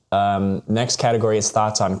 Next category is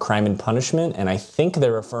thoughts on crime and punishment, and I think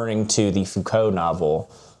they're referring to the Foucault novel.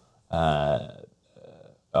 All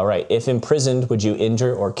right. If imprisoned, would you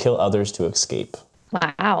injure or kill others to escape?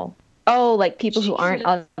 Wow. Oh, like people who aren't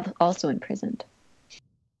also imprisoned.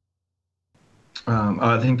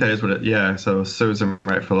 I think that is what it. Yeah. So serves them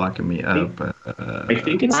right for locking me up. I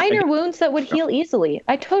think it's minor wounds that would heal easily.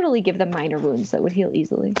 I totally give them minor wounds that would heal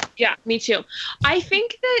easily. Yeah, me too. I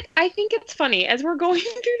think it's funny as we're going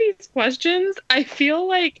through these questions. I feel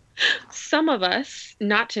like some of us,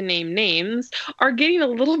 not to name names, are getting a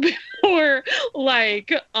little bit more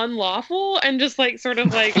like unlawful and just like sort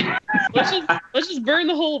of like let's just burn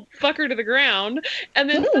the whole fucker to the ground, and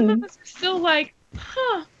then some of us are still like,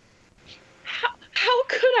 huh. How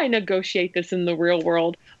could I negotiate this in the real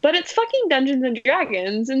world? But it's fucking Dungeons and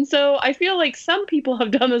Dragons, and so I feel like some people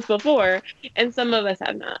have done this before, and some of us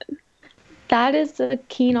have not. That is a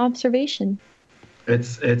keen observation.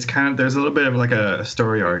 It's kind of, there's a little bit of like a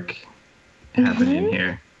story arc happening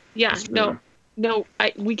here. Yeah, no,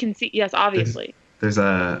 we can see. Yes, obviously. There's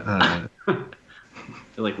a. I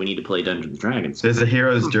feel like we need to play Dungeons and Dragons. There's a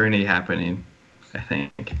hero's journey happening, I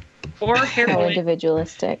think. Or How heroine.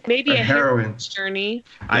 individualistic. Maybe Or a heroine's journey.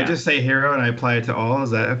 I just say hero and I apply it to all. Is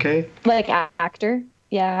that okay? Like actor.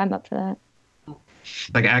 Yeah, I'm up for that.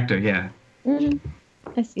 Like actor, yeah.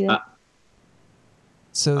 I see that.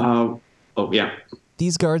 So, oh yeah.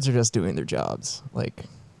 These guards are just doing their jobs. Like,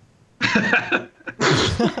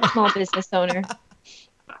 Small business owner.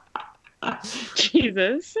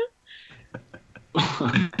 Jesus. they're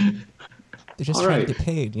just trying to get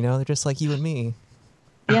paid, you know? They're just like you and me.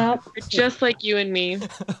 Yep. Just like you and me.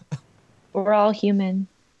 We're all human.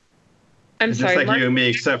 I'm Just sorry. like you and me,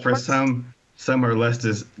 except for some are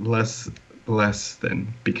less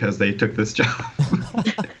than because they took this job.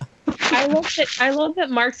 I love that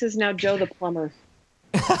Marx is now Joe the plumber.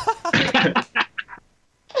 I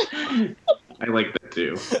like that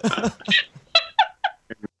too.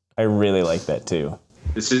 I really like that too.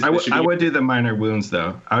 I would do the minor wounds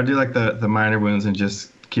though. I would do like the minor wounds and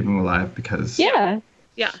just keep them alive because Yeah.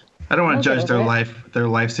 I don't want to I'll judge go their over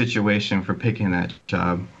life situation for picking that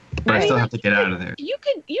job, but I still have to get out of there. You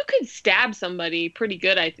could stab somebody pretty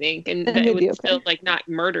good, I think, and And it they'd would be okay. still like not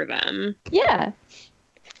murder them. Yeah.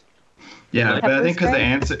 Yeah, but I Pepper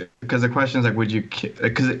think because the question is like, would you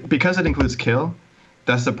because it includes kill,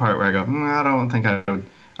 that's the part where I go, I don't think I would.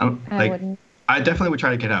 I wouldn't. I definitely would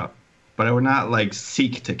try to get out, but I would not like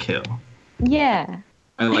seek to kill. Yeah.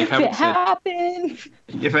 I like If how it happens.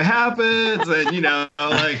 If it happens, then you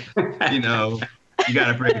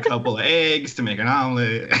gotta break a couple of eggs to make an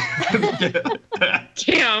omelet.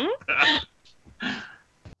 Damn.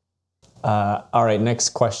 All right, next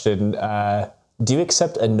question. Do you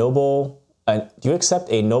accept a noble's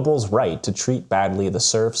right to treat badly the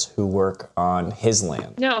serfs who work on his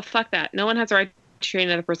land? No, fuck that. No one has a right to treat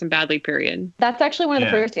another person badly, period. That's actually one of the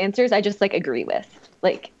Yeah. first answers I just like agree with.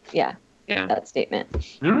 Like, yeah, Yeah. that statement.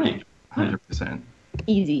 All right. 100%.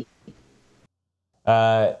 Easy.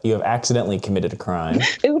 You have accidentally committed a crime.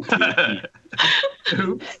 Oops.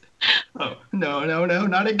 Oops. Oh, no,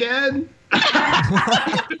 not again.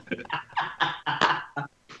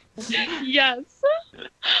 Yes.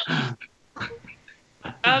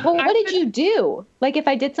 Well, what did you do? Like, if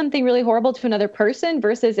I did something really horrible to another person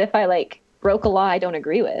versus if I, like, broke a law I don't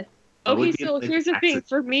agree with. What Okay, would be so like here's the thing. accident?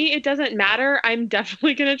 For me, it doesn't matter. I'm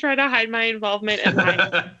definitely going to try to hide my involvement and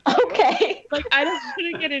hide. Okay. Like, I don't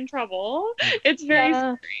want to get in trouble. It's very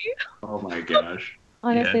Yeah. scary. Oh my gosh.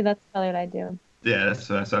 Honestly, Yeah. that's probably what I do. Yeah, that's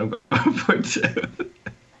what I'm going for too.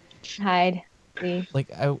 Hide. See. Like,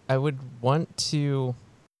 I would want to...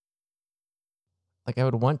 Like, I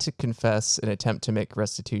would want to confess and attempt to make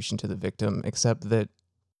restitution to the victim, except that...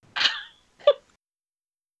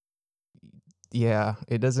 yeah,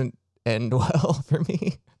 it doesn't end well for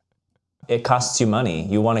me. It costs you money.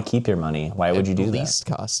 You want to keep your money. Why would you do at that?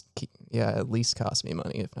 least cost me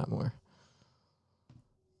money, if not more.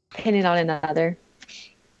 Pin it on another.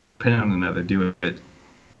 Pin on another, do it.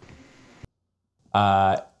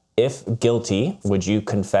 If guilty, would you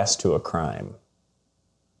confess to a crime?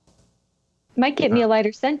 Might get me a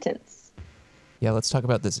lighter sentence. Yeah, let's talk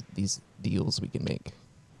about these deals we can make.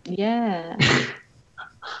 Yeah.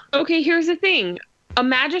 Okay, here's the thing. A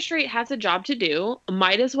magistrate has a job to do.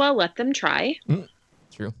 Might as well let them try.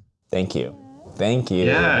 True. Thank you.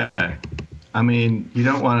 Yeah. I mean, you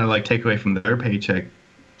don't want to like take away from their paycheck.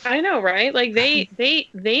 I know, right? Like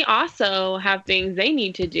they also have things they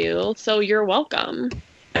need to do, so you're welcome.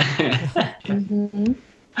 Mm-hmm.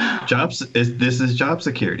 This is job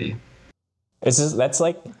security. That's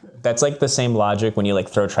like the same logic when you like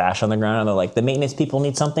throw trash on the ground and they're like, the maintenance people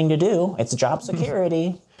need something to do. It's job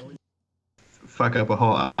security. Fuck up a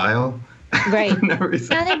whole aisle. Right. For no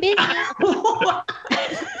reason. Not a business.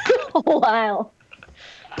 A while.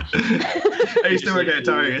 I used to work at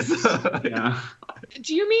Target. So. Yeah.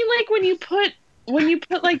 Do you mean like when you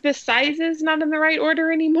put like the sizes not in the right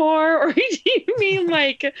order anymore, or do you mean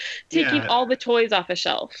like taking Yeah. all the toys off a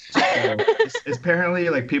shelf? It's apparently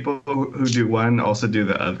like people who do one also do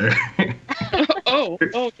the other.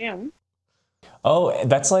 Oh, damn. Oh,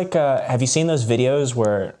 that's like, have you seen those videos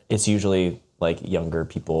where it's usually like younger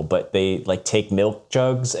people, but they like take milk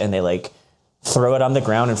jugs and they like throw it on the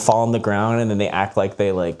ground and fall on the ground, and then they act like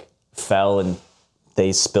they like fell and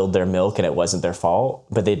they spilled their milk and it wasn't their fault,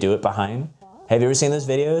 but they do it behind. Have you ever seen those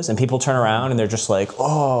videos? And people turn around and they're just like,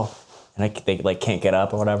 oh, and they like can't get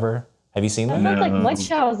up or whatever. Have you seen that? Sounds like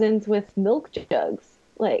Munchausen's with milk jugs.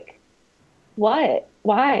 Like, what?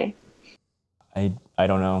 Why? I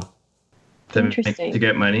don't know. To Interesting.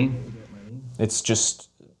 get money. It's just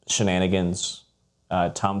shenanigans,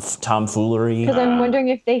 tomfoolery. Because I'm wondering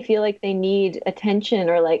if they feel like they need attention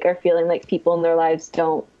or like are feeling like people in their lives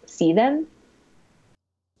don't see them.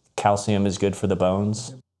 Calcium is good for the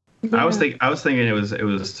bones. Yeah. I was thinking it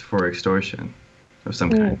was for extortion of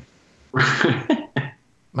some kind.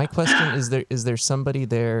 My question is there somebody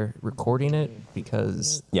there recording it?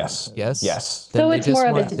 Because yes. Then so it's more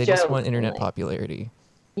of a joke. They just want internet popularity.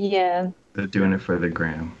 Yeah. They're doing it for the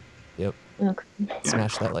gram. Yep. Okay.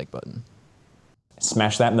 Smash that like button.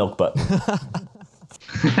 Smash that milk button.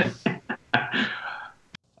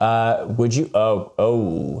 Would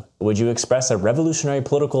you express a revolutionary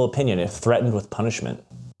political opinion if threatened with punishment?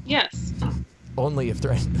 Yes. Only if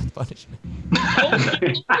threatened with punishment.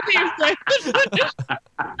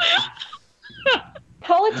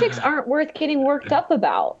 Politics aren't worth getting worked up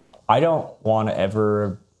about. I don't want to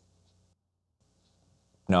ever.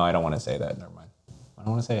 No, I don't want to say that. Never mind. I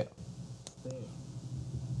don't want to say it.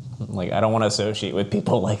 Like, I don't want to associate with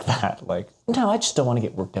people like that. Like, no, I just don't want to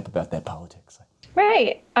get worked up about that politics.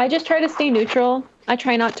 Right. I just try to stay neutral. I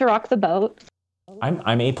try not to rock the boat. I'm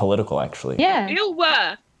apolitical, actually. Yeah. Ew.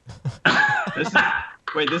 This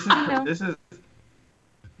is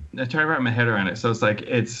I'm trying to wrap my head around it. So it's like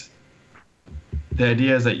the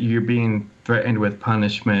idea is that you're being threatened with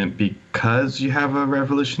punishment because you have a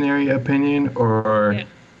revolutionary opinion, or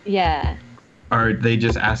yeah. Are they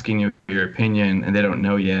just asking you your opinion and they don't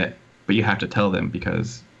know yet, but you have to tell them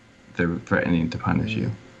because they're threatening to punish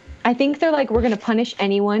you? I think they're like, we're going to punish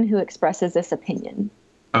anyone who expresses this opinion.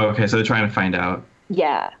 Oh, okay. So they're trying to find out.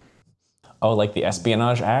 Yeah. Oh, like the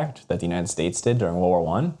Espionage Act that the United States did during World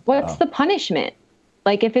War I? What's the punishment?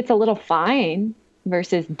 Like, if it's a little fine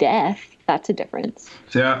versus death, that's a difference.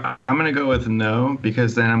 So I'm going to go with no,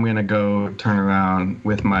 because then I'm going to go turn around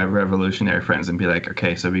with my revolutionary friends and be like,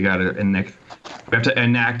 okay, so we have to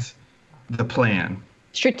enact the plan.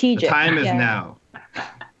 Strategic. The time is now.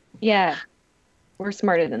 Yeah. We're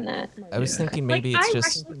smarter than that. I was thinking maybe it's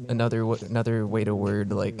just another way to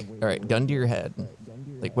word, like, all right, gun to your head.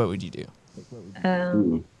 Like, what would you do?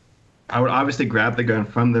 I would obviously grab the gun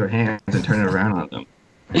from their hands and turn it around on them.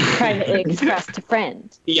 Privately express to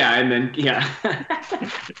friend. Yeah, and then,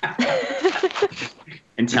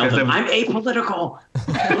 and tell them, I'm apolitical.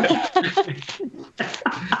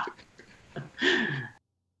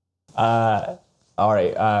 All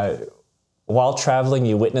right. While traveling,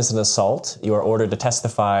 you witness an assault. You are ordered to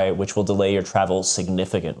testify, which will delay your travel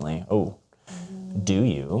significantly. Oh, do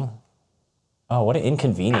you? Oh, what an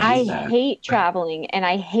inconvenience. I hate traveling, and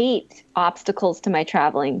I hate obstacles to my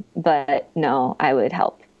traveling, but no, I would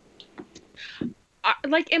help.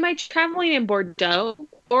 Like, am I traveling in Bordeaux,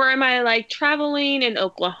 or am I, like, traveling in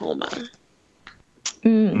Oklahoma?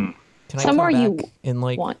 Can I Somewhere come back you in,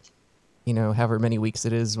 like, want. However many weeks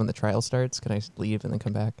it is when the trial starts? Can I leave and then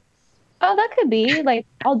come back? Oh, that could be. Like,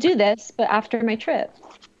 I'll do this, but after my trip.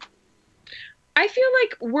 I feel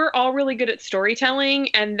like we're all really good at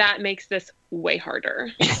storytelling, and that makes this way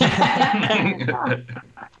harder.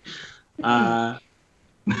 Yeah.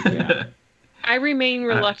 I remain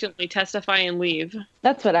reluctantly testify and leave.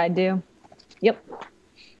 That's what I do. Yep.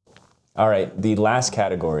 All right, the last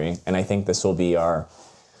category, and I think this will be our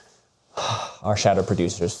shadow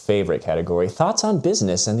producer's favorite category: thoughts on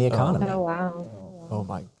business and the economy. Oh, wow. Oh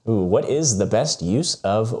my. Ooh, what is the best use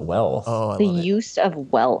of wealth? Oh, I The love it. use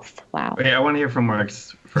of wealth. Wow. Okay, I want to hear from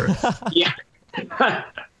Mark's first. Yeah.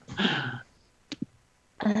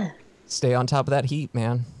 Stay on top of that heat,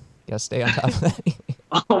 man. You gotta stay on top of that heat.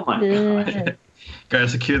 Oh my god. Gotta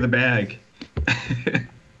secure the bag.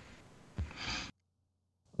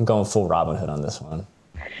 I'm going full Robin Hood on this one.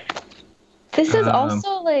 This is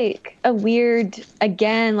also like a weird,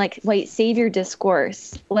 again, like white savior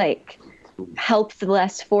discourse. Like, help the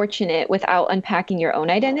less fortunate without unpacking your own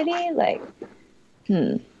identity. Like,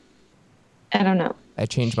 I don't know. I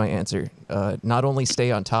changed my answer. Not only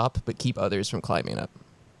stay on top, but keep others from climbing up.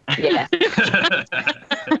 Yeah.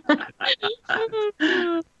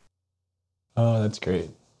 Oh, that's great.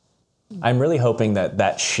 I'm really hoping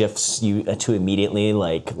that shifts you to immediately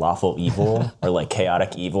like lawful evil or like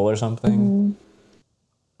chaotic evil or something. Mm-hmm.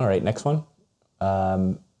 All right, next one.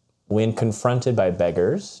 When confronted by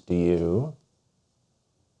beggars, do you...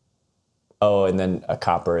 Oh, and then a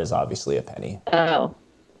copper is obviously a penny. Oh.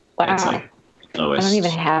 Wow. Excellent. I don't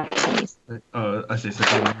even have pennies. Oh, I see. So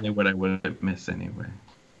that's what I would miss anyway.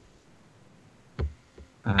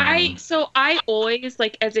 I always,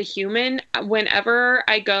 like, as a human, whenever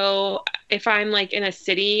I go, if I'm like in a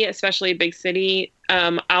city, especially a big city,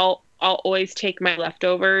 I'll always take my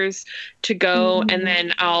leftovers to go, and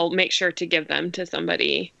then I'll make sure to give them to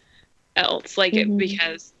somebody else, like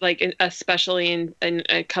because like especially in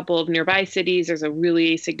a couple of nearby cities, there's a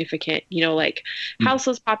really significant, like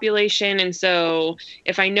houseless population, and so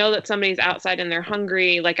if I know that somebody's outside and they're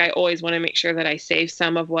hungry, like I always want to make sure that I save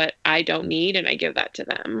some of what I don't need and I give that to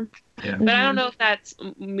them. Yeah. But I don't know if that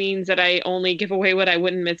means that I only give away what I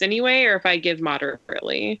wouldn't miss anyway, or if I give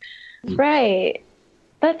moderately. Right.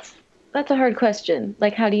 That's a hard question.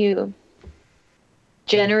 Like, how do you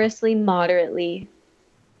generously, moderately?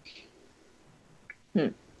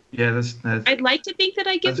 Yeah, that's I'd like to think that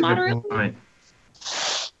I give moderately.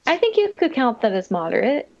 I think you could count that as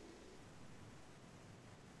moderate.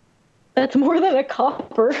 That's more than a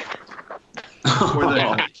copper. More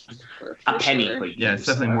than a penny. Sure. Yeah, it's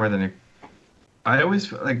definitely more than a. I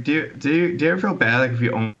always like. Do you ever feel bad like if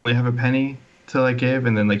you only have a penny to like give,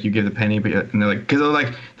 and then like you give the penny, but and they're like, because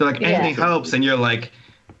they're like anything helps, and you're like,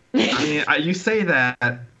 I mean, you say that,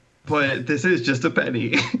 but this is just a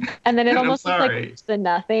penny. And then it almost looks like the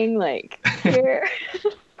nothing. Like here.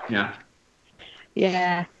 Yeah.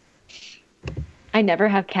 Yeah. I never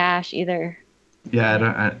have cash either.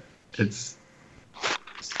 Yeah, it's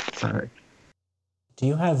sorry. Do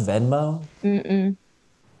you have Venmo? Mm-mm.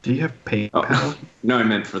 Do you have PayPal? Oh, no, I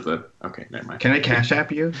meant for the. Okay, never mind. Can I Cash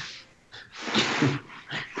App you?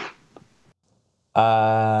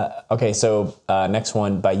 Okay, so next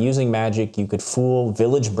one. By using magic, you could fool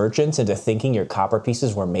village merchants into thinking your copper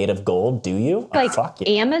pieces were made of gold. Do you? Like fuck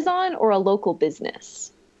yeah. Amazon or a local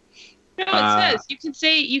business? No, it says you can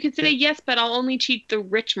say yes, but I'll only cheat the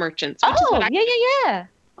rich merchants. Which is Oh, what yeah.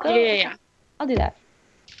 Yeah. I'll do that.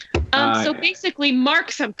 So basically,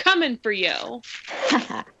 Marks, I'm coming for you.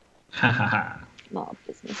 Small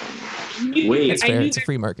business Wait, It's fair. It's a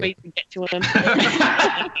free market. Way to get to him.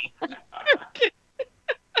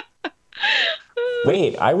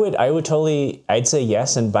 Wait, I would totally, I'd say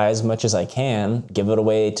yes and buy as much as I can, give it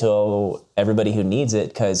away to everybody who needs it,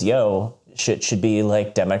 because should be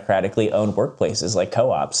like democratically owned workplaces like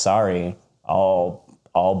co-ops. Sorry, all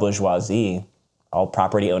bourgeoisie, all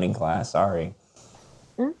property owning class. Sorry.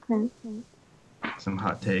 Okay. Some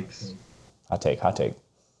hot takes. Hot take.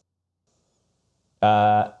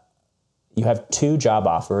 You have 2 job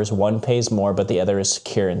offers. One pays more, but the other is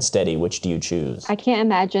secure and steady. Which do you choose? I can't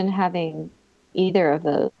imagine having either of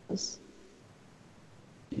those.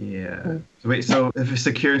 Yeah. Wait, so if it's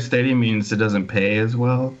secure and steady means it doesn't pay as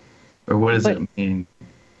well? Or what does it mean?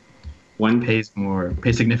 One pays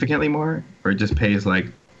significantly more? Or it just pays like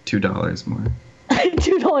 $2 more?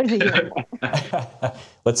 $2 a year.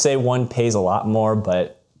 Let's say one pays a lot more,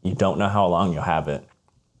 but you don't know how long you'll have it.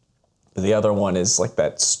 But the other one is like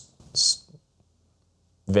that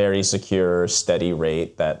very secure, steady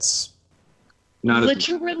rate that's... Not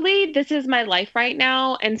Literally, this is my life right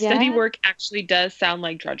now, and steady work actually does sound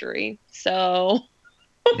like drudgery. So,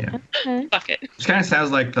 yeah, fuck it. It kind of sounds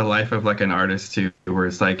like the life of like an artist too, where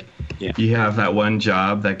it's like you have that one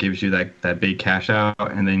job that gives you that big cash out,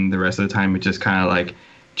 and then the rest of the time it's just kind of like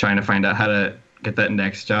trying to find out how to get that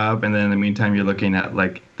next job, and then in the meantime you're looking at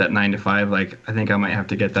like that 9 to 5. Like I think I might have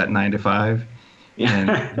to get that 9 to 5.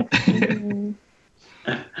 Yeah. And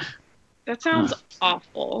That sounds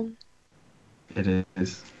awful. It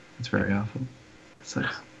is. It's very awful. It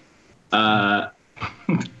sucks.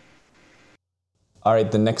 All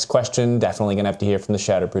right, the next question, definitely going to have to hear from the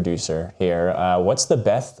shadow producer here. What's the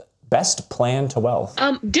best plan to wealth?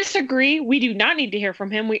 Disagree. We do not need to hear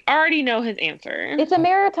from him. We already know his answer. It's a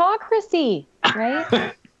meritocracy,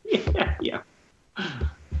 right? Yeah.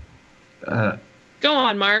 Go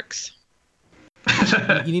on, Marks.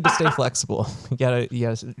 You need to stay flexible. You gotta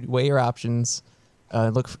weigh your options.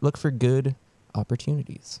 Look for good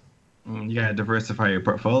opportunities. You gotta diversify your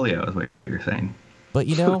portfolio, is what you're saying. But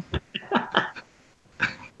I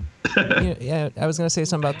was gonna say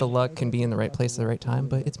something about the luck can be in the right place at the right time,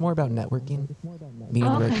 but it's more about networking,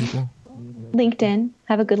 meeting the right people. LinkedIn.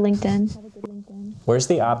 Have a good LinkedIn. Where's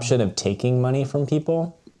the option of taking money from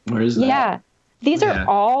people? Where is that? Yeah. These are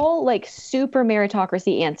all like super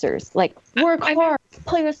meritocracy answers. Like work hard,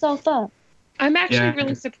 pull yourself up. I'm actually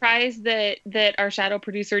really surprised that our shadow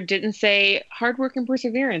producer didn't say hard work and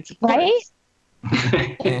perseverance. Right?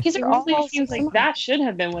 These are all seems like that should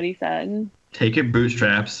have been what he said. Take your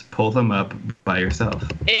bootstraps, pull them up by yourself.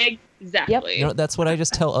 Exactly. Yep. That's what I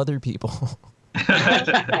just tell other people.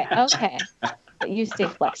 Okay. But you stay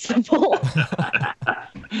flexible.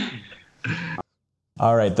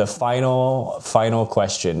 All right, the final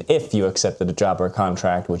question. If you accepted a job or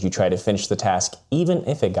contract, would you try to finish the task even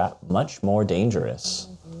if it got much more dangerous?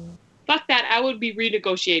 Fuck that. I would be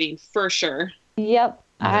renegotiating for sure. Yep.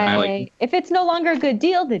 If it's no longer a good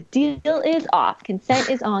deal, the deal is off. Consent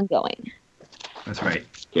is ongoing. That's right.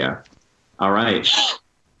 Yeah. All right.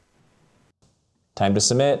 Time to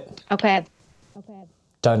submit. Okay.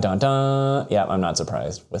 Dun dun dun. Yeah, I'm not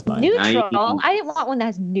surprised with mine. Neutral. I didn't want one that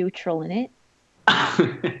has neutral in it.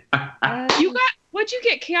 What'd you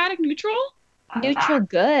get? Chaotic neutral? Neutral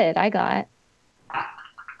good. I got.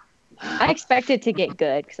 I expected to get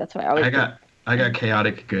good because that's what I always. I got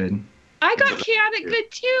chaotic good. I got chaotic good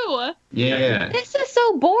too. Yeah. This is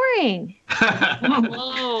so boring.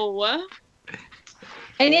 Whoa.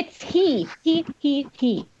 And it's he.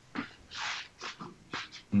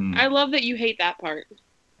 I love that you hate that part.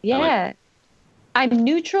 Yeah. I'm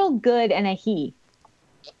neutral, good, and a he.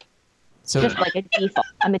 So just like a default.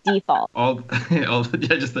 I'm a default.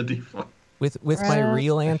 Just the default. With my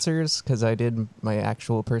real answers, because I did my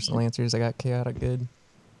actual personal answers, I got chaotic good.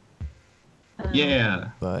 Yeah.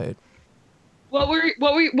 But what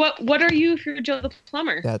are you if you're Joe the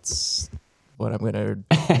plumber? That's what I'm gonna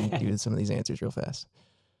do with some of these answers real fast.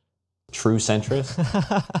 True centrist.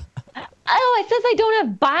 Oh, it says I don't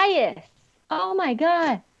have bias. Oh my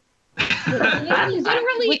god. You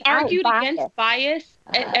literally argued against bias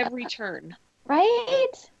at every turn. Right?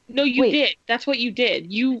 No, you did. That's what you did.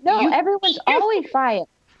 Everyone's always biased.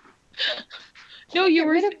 No, you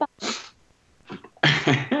were. Yeah,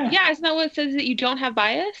 isn't that what it says, that you don't have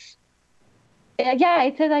bias? Yeah,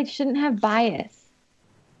 it says I shouldn't have bias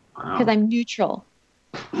because I'm neutral.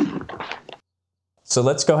 So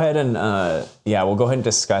let's go ahead and we'll go ahead and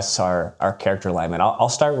discuss our character alignment. I'll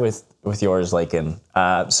start with yours, Lakin.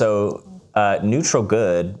 Neutral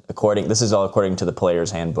good, this is all according to the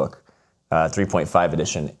Player's Handbook, 3.5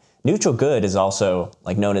 edition. Neutral good is also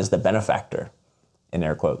known as the benefactor, in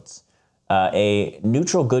air quotes. A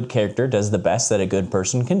neutral good character does the best that a good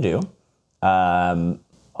person can do.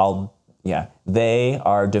 They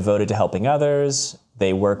are devoted to helping others.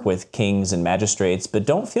 They work with kings and magistrates, but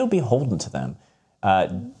don't feel beholden to them.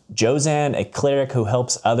 Jozan, a cleric who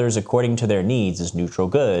helps others according to their needs, is neutral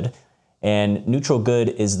good. And neutral good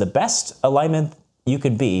is the best alignment you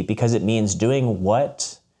could be because it means doing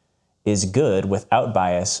what is good without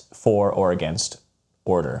bias for or against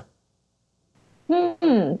order.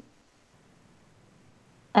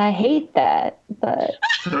 I hate that, but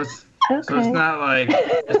so it's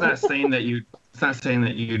not saying that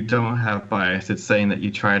you don't have bias. It's saying that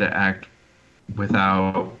you try to act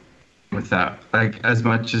without as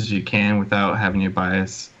much as you can without having your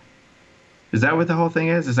bias. Is that what the whole thing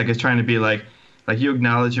is? It's trying to be like you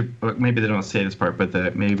acknowledge maybe they don't say this part,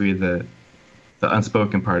 but maybe the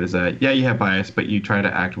unspoken part is that you have bias, but you try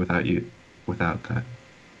to act without that.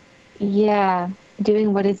 Yeah,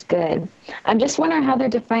 doing what is good. I'm just wondering how they're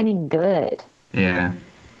defining good. Yeah.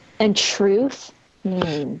 And truth.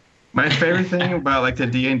 My favorite thing about the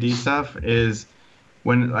D&D stuff is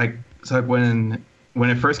when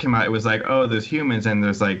it first came out, it was there's humans and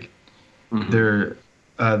there's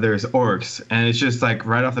there's orcs, and it's just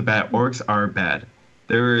right off the bat, orcs are bad.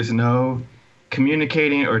 There is no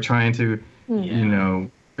communicating or trying to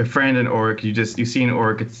befriend an orc. You see an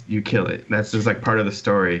orc, you kill it. That's just part of the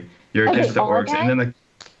story. You're against the orcs, and then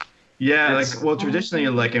traditionally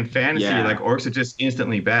in fantasy, orcs are just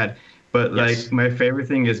instantly bad. But my favorite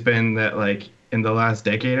thing has been that in the last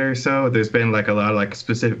decade or so, there's been a lot of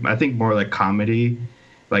specific, I think more comedy,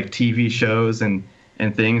 TV shows and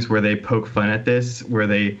things where they poke fun at this, where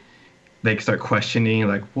they start questioning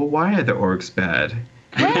well, why are the orcs bad?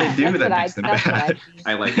 What do they do that makes them bad?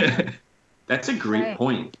 I like that. That's a great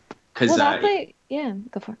point. Because go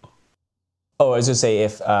for it. Oh, I was gonna say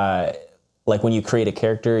if when you create a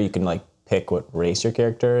character, you can pick what race your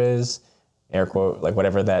character is, air quote,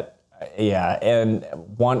 whatever that. Yeah, and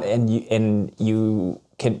you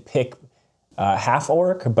can pick half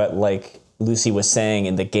orc, but Lucy was saying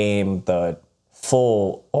in the game, the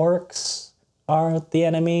full orcs are the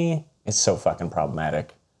enemy. It's so fucking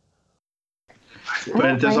problematic.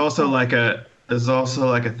 But there's also a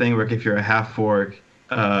thing where if you're a half orc,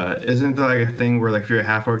 isn't there a thing where if you're a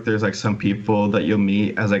half orc, there's some people that you'll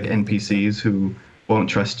meet as NPCs who won't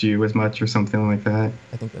trust you as much or something like that?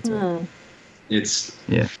 I think that's right. It's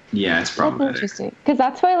it's problematic. That's interesting because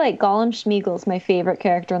that's why Gollum Smeagol's my favorite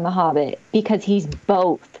character in The Hobbit, because he's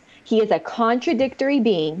both. He is a contradictory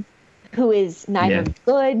being who is neither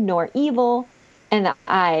good nor evil, and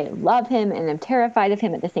I love him and I'm terrified of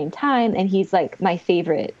him at the same time, and he's my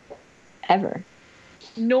favorite ever.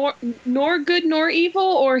 Nor good nor evil,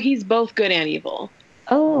 or he's both good and evil?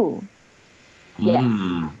 Oh,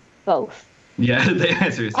 yes, both. Yeah, the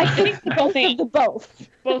answer is. I think both and. Both.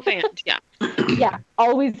 Both and, yeah. Yeah,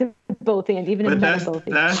 always both and, even in both.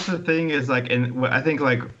 That's the thing is and I think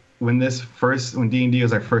when D&D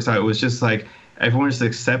was first out, it was just everyone just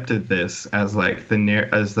accepted this as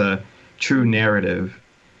the true narrative.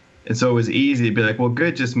 And so it was easy to be like, well,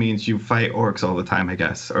 good just means you fight orcs all the time, I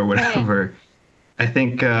guess, or whatever. I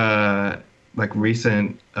think like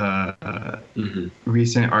recent RPGs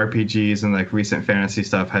and like recent fantasy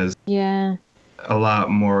stuff has a lot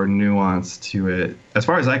more nuance to it, as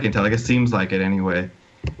far as I can tell. Like, it seems like it anyway.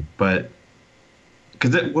 But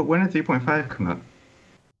because when did 3.5 come out?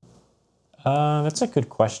 That's a good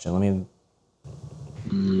question. Let me.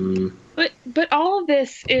 But all of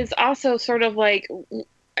this is also sort of like,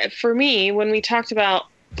 for me, when we talked about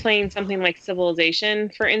playing something like Civilization,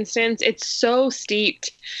 for instance, it's so steeped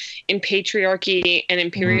in patriarchy and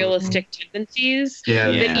imperialistic tendencies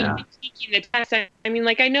that even taking the test, I mean,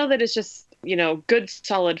 like, I know that it's just, you know, good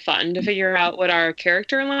solid fun to figure out what our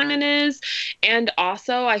character alignment is, and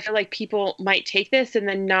also I feel like people might take this and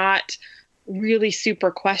then not really super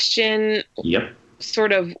question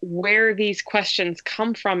sort of where these questions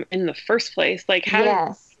come from in the first place, like how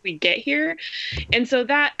did we get here. And so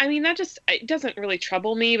that, I mean, that just, it doesn't really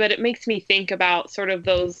trouble me, but it makes me think about sort of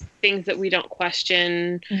those things that we don't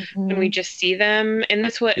question when we just see them. And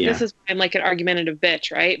this is why I'm like an argumentative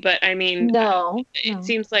bitch, right? But I mean, it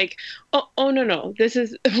seems like, no, this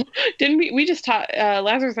is, didn't we just talk,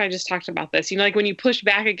 Lazarus and I just talked about this, you know, like when you push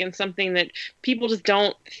back against something that people just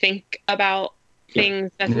don't think about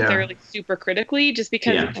things necessarily super critically, just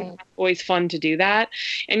because it's not always fun to do that.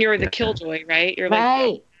 And you're the killjoy, right? You're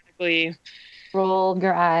like, roll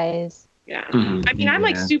your eyes. Yeah. I mean, I'm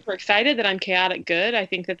like super excited that I'm chaotic good. I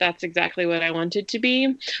think that that's exactly what I wanted to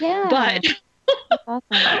be. Yeah. But also,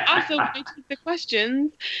 when I take the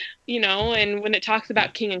questions, you know, and when it talks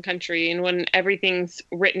about king and country, and when everything's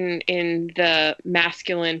written in the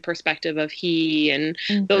masculine perspective of he, and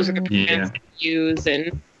those are the pronouns that you use,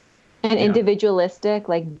 and individualistic,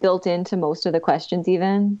 like built into most of the questions,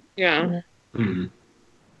 even. Yeah.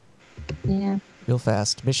 Yeah. Real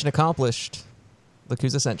fast. Mission accomplished. Look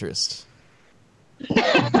who's a centrist.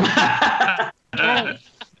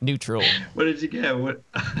 Neutral. What did you get? What?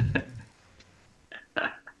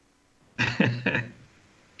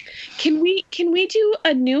 Can we do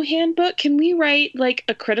a new handbook? Can we write like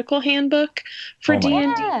a critical handbook for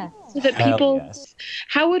D&D so that people?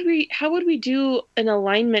 How would we do an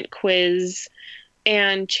alignment quiz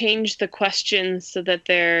and change the questions so that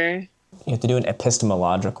they're? You have to do an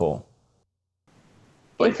epistemological.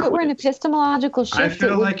 If it were an epistemological shift,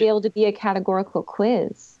 it would be able to be a categorical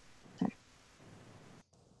quiz.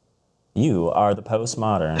 You are the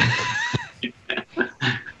postmodern.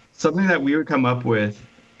 Something that we would come up with,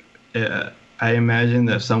 I imagine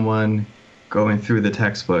that someone going through the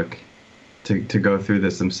textbook to go through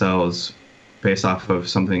this themselves based off of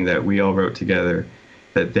something that we all wrote together,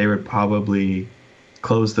 that they would probably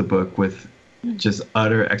close the book with just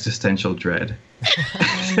utter existential dread.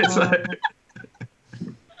 It's like...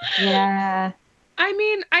 Yeah. I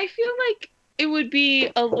mean, I feel like it would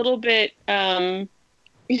be a little bit, there's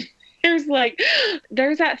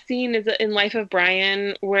that scene in Life of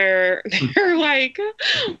Brian where they're like,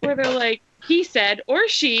 he said, or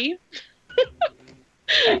she,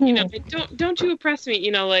 you know, don't you oppress me, you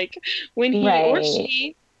know, like when he or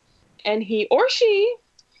she, and he or she,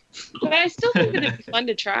 but I still think that it'd be fun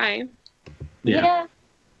to try. Yeah,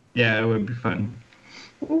 it would be fun.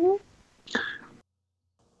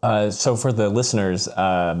 So for the listeners,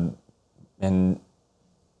 and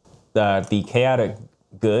the chaotic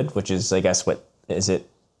good, which is, I guess, what is it,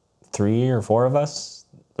 3 or 4 of us?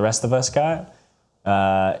 The rest of us got.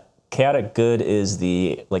 Chaotic good is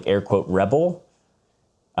the, like, air quote, rebel.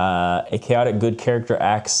 A chaotic good character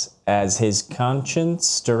acts as his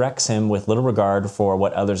conscience directs him with little regard for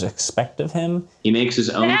what others expect of him. He makes his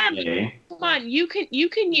own way. Come on, you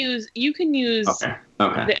can use.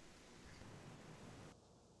 Okay.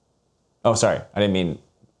 Oh, sorry. I didn't mean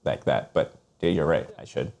like that, but you're right. I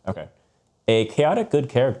should. Okay. A chaotic good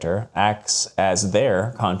character acts as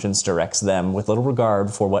their conscience directs them with little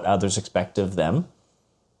regard for what others expect of them.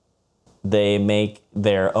 They make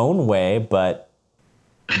their own way, but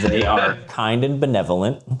they are kind and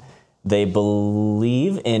benevolent. They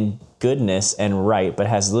believe in goodness and right, but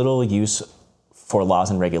has little use for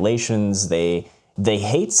laws and regulations. They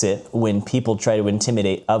hates it when people try to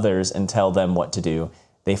intimidate others and tell them what to do.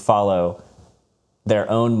 They follow their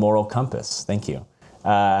own moral compass, thank you,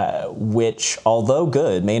 which, although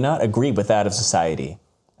good, may not agree with that of society.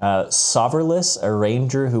 Soverless, a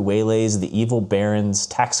ranger who waylays the evil barons,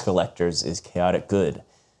 tax collectors, is chaotic good.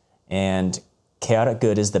 And chaotic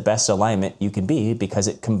good is the best alignment you can be because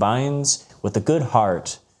it combines with a good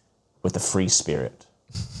heart with a free spirit.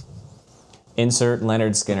 Insert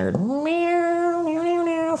Leonard Skinner, meow, meow,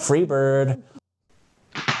 meow, free bird.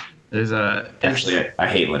 There's a Actually, I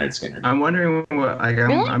hate Leonard Skinner. I'm wondering what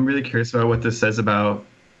I'm really curious about what this says about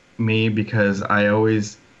me, because I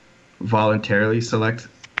always voluntarily select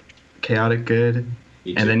chaotic good,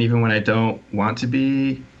 and then even when I don't want to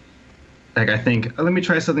be, like, I think, oh, let me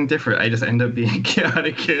try something different, I just end up being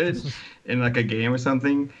chaotic good in like a game or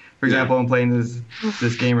something. For example, I'm playing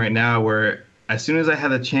this game right now where as soon as I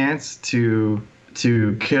had a chance to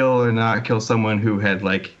kill or not kill someone who had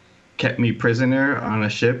like kept me prisoner on a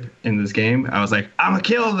ship in this game, I was like, I'm gonna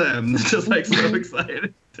kill them. Just like so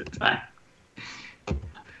excited to die.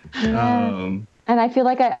 And I feel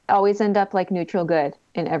like I always end up like neutral good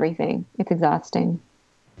in everything. It's exhausting.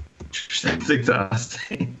 It's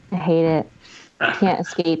exhausting. I hate it. I can't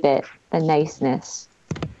escape it. The niceness.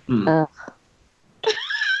 Ugh.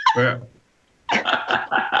 Well,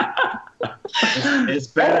 it's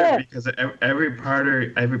better because every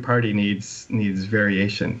party needs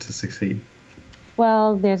variation to succeed.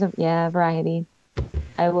 Well, there's a variety.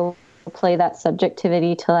 I will play that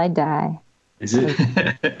subjectivity till I die. Is it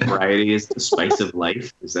variety is the spice of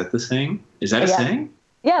life? Is that the saying? Is that a saying?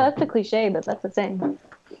 Yeah, that's a cliche, but that's the saying.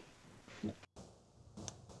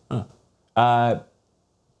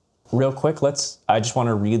 Real quick, I just want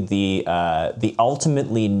to read the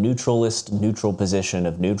ultimately neutral position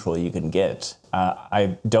of neutral you can get.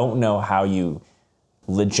 I don't know how you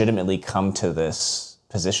legitimately come to this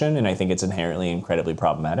position, and I think it's inherently incredibly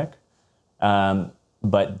problematic.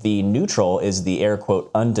 But the neutral is the air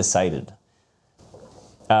quote undecided.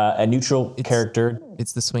 A neutral character.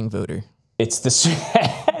 It's the swing voter. It's the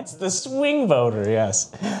swing voter.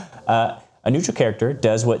 Yes. A neutral character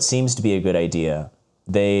does what seems to be a good idea.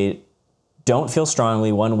 They don't feel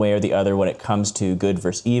strongly one way or the other when it comes to good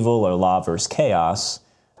versus evil or law versus chaos.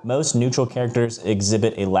 Most neutral characters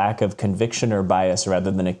exhibit a lack of conviction or bias rather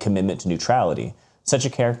than a commitment to neutrality. Such a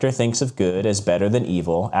character thinks of good as better than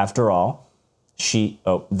evil. After all,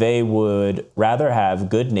 they would rather have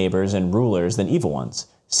good neighbors and rulers than evil ones.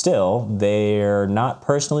 Still, they're not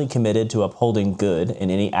personally committed to upholding good in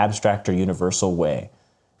any abstract or universal way.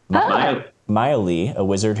 Maya Lee, a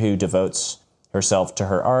wizard who devotes herself to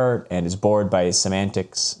her art and is bored by the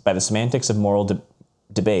semantics of moral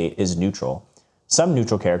debate, is neutral. Some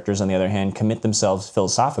neutral characters, on the other hand, commit themselves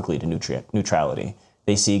philosophically to neutrality.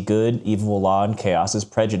 They see good, evil, law, and chaos as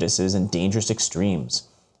prejudices and dangerous extremes.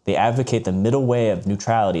 They advocate the middle way of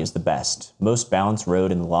neutrality as the best, most balanced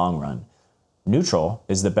road in the long run. Neutral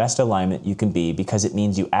is the best alignment you can be because it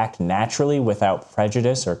means you act naturally without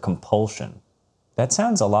prejudice or compulsion. That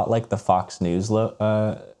sounds a lot like the Fox News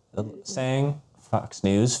saying. Fox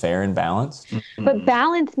News, fair and balanced. But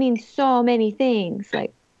balance means so many things.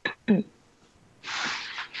 Like,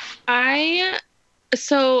 I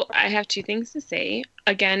have two things to say.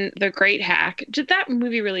 Again, The Great Hack. That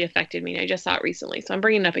movie really affected me, and I just saw it recently, so I'm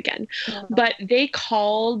bringing it up again. But they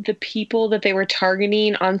called the people that they were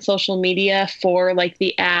targeting on social media for, like,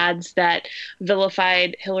 the ads that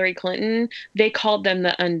vilified Hillary Clinton, they called them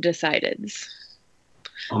the undecideds.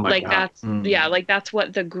 Oh my God. That's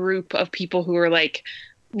what the group of people who were like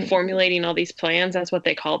formulating all these plans, that's what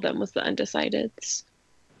they called them, was the undecideds.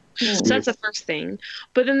 So that's the first thing.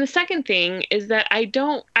 But then the second thing is that I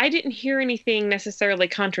didn't hear anything necessarily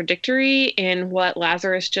contradictory in what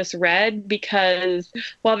Lazarus just read, because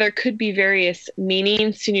while there could be various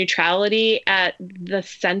meanings to neutrality, at the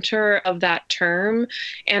center of that term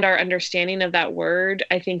and our understanding of that word,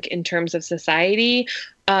 I think in terms of society,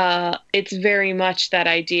 it's very much that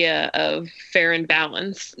idea of fair and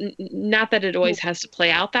balance. Not that it always has to play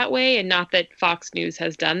out that way, and not that Fox News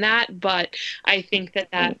has done that, but I think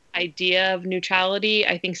that idea of neutrality,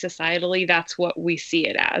 I think societally that's what we see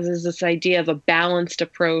it as, is this idea of a balanced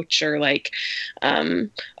approach, or like a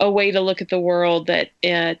way to look at the world that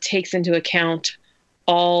takes into account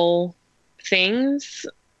all things,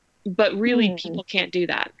 but really people can't do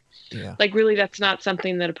that. Yeah. Like, really, that's not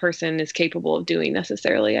something that a person is capable of doing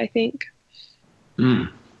necessarily, I think.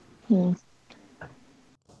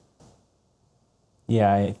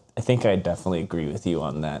 Yeah, I think I definitely agree with you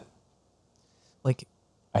on that. Like,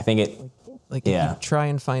 I think it... Like, if you try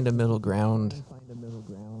and find a middle ground,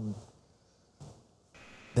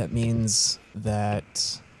 that means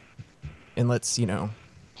that, and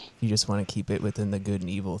you just want to keep it within the good and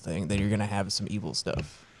evil thing, then you're going to have some evil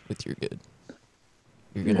stuff with your good.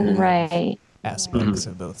 You're going to have aspects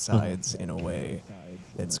of both sides in a way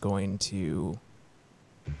that's going to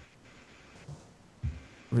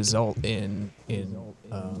result in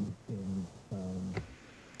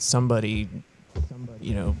somebody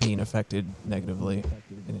being affected negatively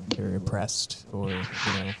or oppressed, or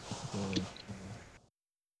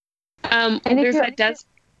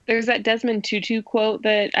There's that Desmond Tutu quote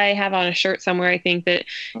that I have on a shirt somewhere. I think that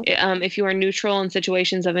if you are neutral in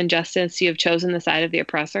situations of injustice, you have chosen the side of the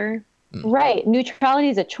oppressor. Right. Neutrality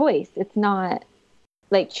is a choice. It's not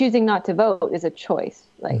like choosing not to vote is a choice.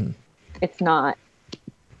 Like it's not,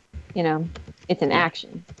 it's an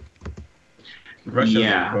action. Russia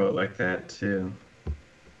has a quote like that too.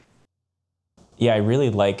 Yeah, I really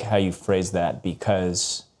like how you phrase that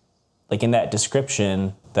because, like in that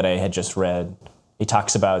description that I had just read, he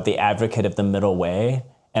talks about the advocate of the middle way.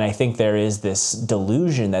 And I think there is this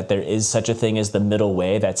delusion that there is such a thing as the middle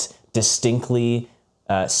way that's distinctly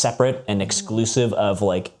separate and exclusive of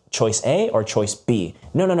like choice A or choice B.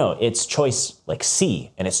 No. It's choice like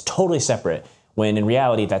C, and it's totally separate. When in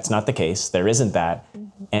reality, that's not the case. There isn't that.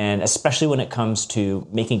 And especially when it comes to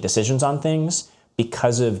making decisions on things,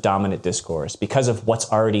 because of dominant discourse, because of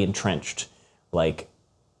what's already entrenched, like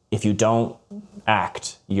if you don't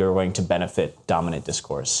act, you're going to benefit dominant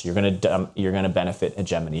discourse. You're going to benefit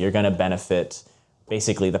hegemony. You're going to benefit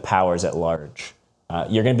basically the powers at large.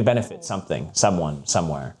 You're going to benefit someone,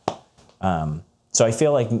 somewhere. So I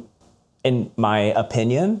feel like, in my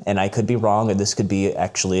opinion, and I could be wrong, and this could be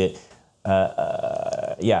actually,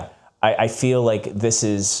 I feel like this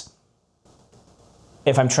is,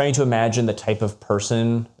 if I'm trying to imagine the type of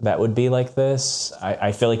person that would be like this,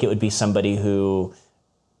 I feel like it would be somebody who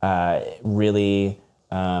really,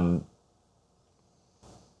 I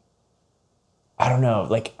don't know,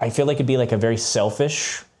 like, I feel like it'd be like a very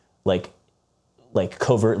selfish, like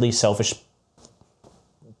covertly selfish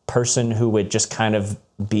person who would just kind of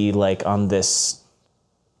be like on this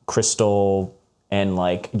crystal and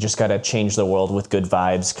like just gotta change the world with good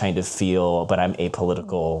vibes kind of feel, but I'm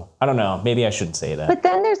apolitical. I don't know, maybe I shouldn't say that. But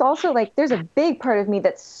then there's also like, there's a big part of me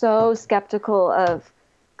that's so skeptical of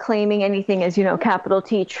claiming anything as, capital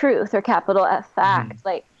T truth or capital F fact.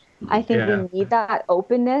 Like, I think we need that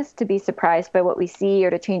openness to be surprised by what we see or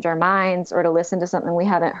to change our minds or to listen to something we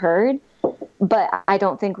haven't heard. But I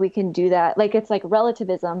don't think we can do that. Like, it's like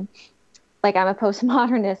relativism. Like, I'm a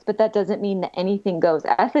postmodernist, but that doesn't mean that anything goes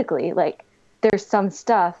ethically. Like, there's some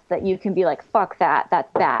stuff that you can be like, fuck that,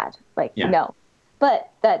 that's bad. Like, no.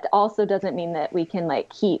 But that also doesn't mean that we can like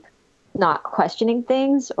keep not questioning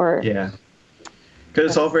things or... Yeah.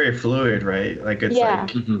 Because it's all very fluid, right? Like, it's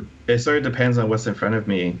like, it sort of depends on what's in front of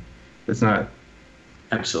me. It's not...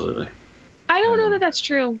 Absolutely. I don't know that that's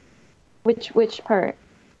true. Which part?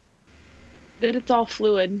 That it's all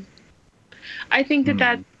fluid. I think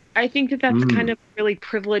that's kind of a really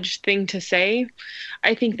privileged thing to say.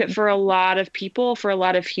 I think that for a lot of people, for a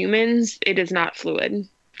lot of humans, it is not fluid.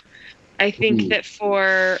 I think that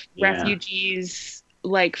for refugees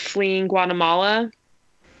like fleeing Guatemala,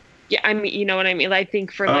 I mean, you know what I mean? I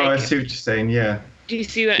think for I see what you're saying, yeah. Do you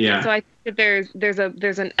see what So I think that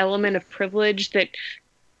there's an element of privilege that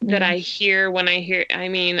I hear when I hear, I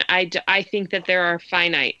mean, I think that there are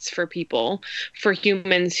finites for people, for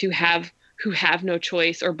humans who have no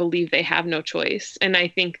choice or believe they have no choice. And I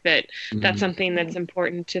think that that's something that's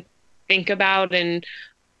important to think about and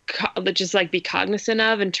just like be cognizant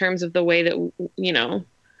of in terms of the way that,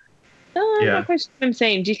 not quite what I'm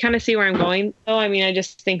saying. Do you kind of see where I'm going? Oh, I mean, I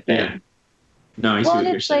just think that. Yeah. No, I see what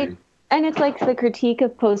you're saying. And it's like the critique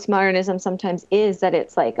of postmodernism sometimes is that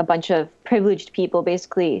it's like a bunch of privileged people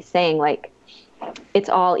basically saying like it's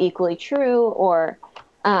all equally true, or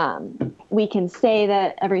we can say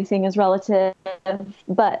that everything is relative.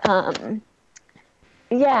 But I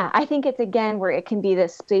think it's again where it can be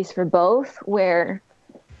this space for both, where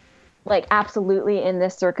like absolutely in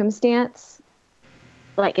this circumstance,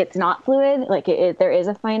 like it's not fluid, like there is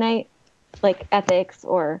a finite like ethics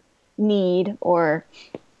or need or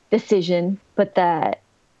decision, but that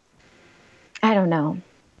I don't know,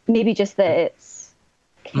 maybe just that it's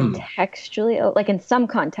contextually like in some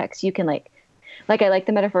contexts you can like I like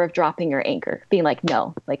the metaphor of dropping your anchor, being like,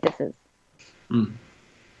 no, like this is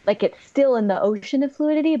like it's still in the ocean of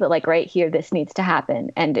fluidity, but like right here this needs to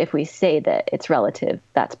happen, and if we say that it's relative,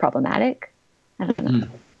 that's problematic. I don't know.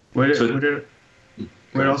 Would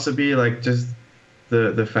it also be like just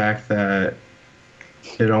the fact that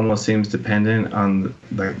it almost seems dependent on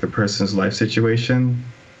like the person's life situation?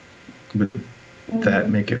 Would that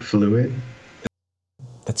make it fluid?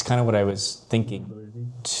 That's kind of what I was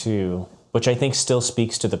thinking too, which I think still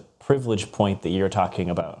speaks to the privilege point that you're talking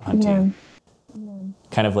about, Hunty.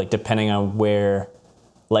 Kind of like depending on where,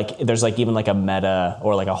 like there's like even like a meta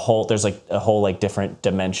or like there's like a whole like different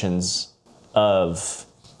dimensions of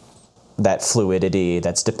that fluidity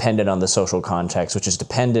that's dependent on the social context, which is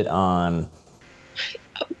dependent on.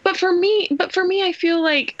 But for me, I feel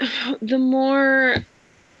like the more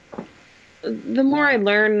the more I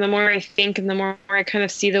learn, the more I think, and the more I kind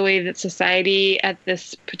of see the way that society at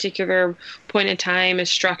this particular point in time is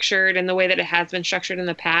structured and the way that it has been structured in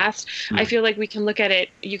the past, I feel like we can look at it,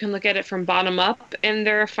 you can look at it from bottom up and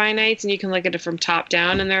there are finites, and you can look at it from top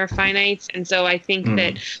down and there are finites. And so I think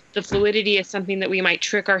that the fluidity is something that we might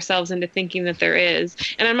trick ourselves into thinking that there is.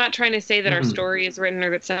 And I'm not trying to say that our story is written or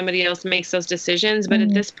that somebody else makes those decisions, but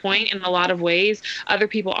at this point, in a lot of ways, other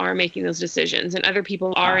people are making those decisions and other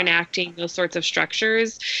people are enacting those sorts of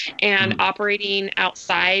structures and operating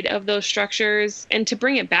outside of those structures. And to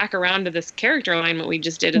bring it back around to this character alignment we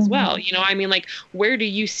just did as well, you know, I mean, like, where do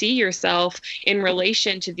you see yourself in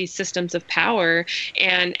relation to these systems of power,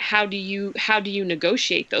 and how do you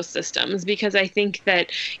negotiate those systems? Because I think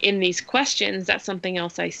that in these questions, that's something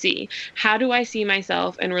else I see. How do I see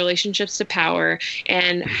myself in relationships to power,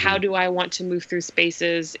 and how do I want to move through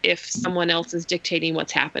spaces if someone else is dictating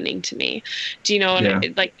what's happening to me? Do you know?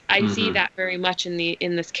 And I see that very much in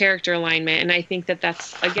this character alignment, and I think that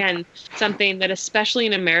that's, again, something that, especially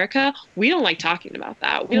in America, we don't like talking about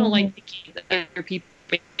that. We don't like thinking that other people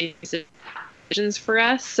make decisions for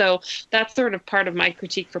us. So that's sort of part of my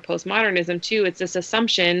critique for postmodernism too. It's this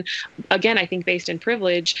assumption, again, I think based in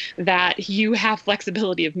privilege, that you have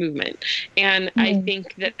flexibility of movement. And I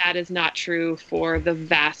think that that is not true for the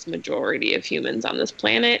vast majority of humans on this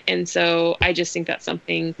planet. And so I just think that's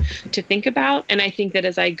something to think about. And I think that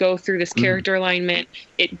as I go through this character alignment,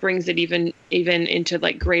 it brings it even into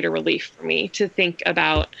like greater relief for me to think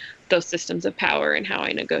about those systems of power and how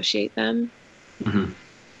I negotiate them.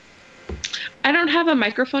 I don't have a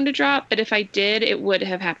microphone to drop, but if I did, it would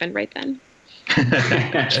have happened right then.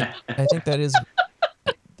 I think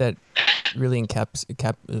that really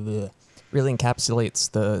encapsulates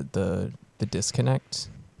the disconnect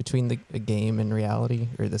between the game and reality,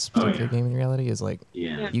 or this particular game and reality, is like,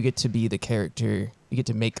 you get to be the character, you get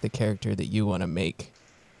to make the character that you want to make.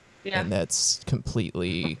 And that's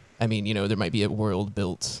completely, I mean, you know, there might be a world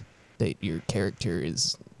built that your character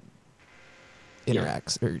is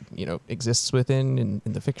interacts or, you know, exists within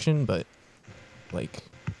in the fiction, but like,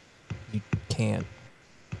 you can't,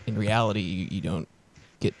 in reality, you don't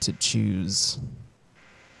get to choose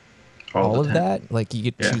all of that. Like, you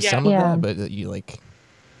get to choose some of that, but you like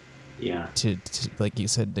to like you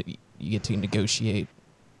said, that you get to negotiate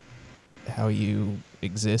how you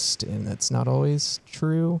exist, and that's not always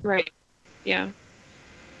true. Right.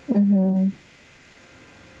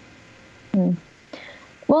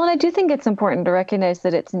 Well, and I do think it's important to recognize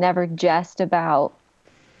that it's never just about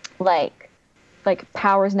like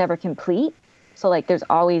power is never complete. So like there's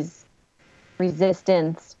always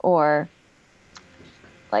resistance or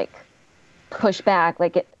like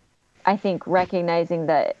pushback. I think recognizing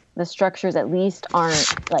that the structures at least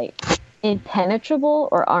aren't like impenetrable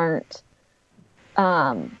or aren't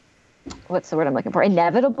what's the word I'm looking for?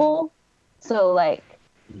 Inevitable. So like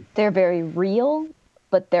they're very real,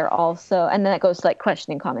 but they're also, and then that goes to like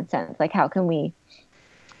questioning common sense. Like, how can we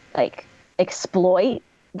like exploit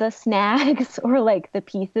the snags or like the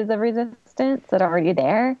pieces of resistance that are already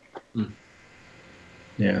there?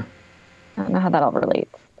 Yeah. I don't know how that all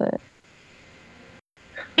relates, but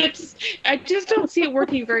I just don't see it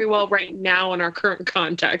working very well right now in our current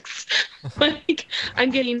context. Like, I'm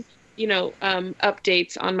getting, you know,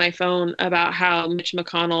 updates on my phone about how Mitch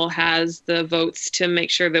McConnell has the votes to make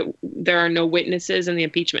sure that there are no witnesses in the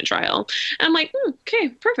impeachment trial. And I'm like, okay,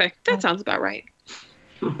 perfect. That sounds about right.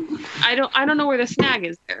 I don't know where the snag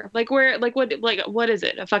is there. Like, what is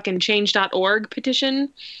it? A fucking change.org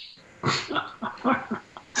petition? I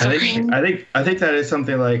think that is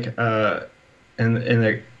something like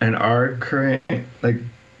in our current like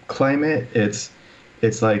climate, it's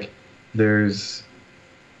like there's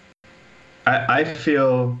I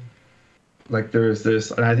feel like there's this,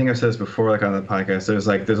 and I think I've said this before, like on the podcast,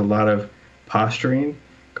 there's a lot of posturing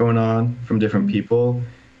going on from different people,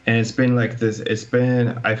 and it's been like this.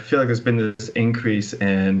 I feel like there's been this increase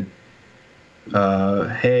in,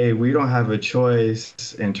 hey, we don't have a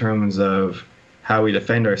choice in terms of how we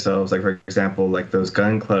defend ourselves. Like, for example, like those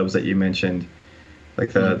gun clubs that you mentioned,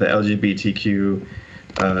 like the LGBTQ,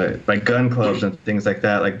 like gun clubs and things like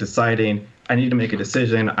that, like deciding, I need to make a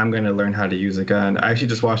decision. I'm going to learn how to use a gun. I actually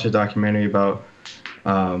just watched a documentary about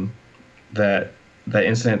that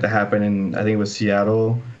incident that happened in, I think it was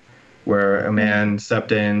Seattle, where a man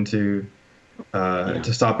stepped in to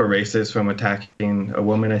stop a racist from attacking a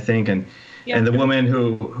woman, I think, and the woman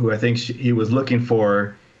who I think he was looking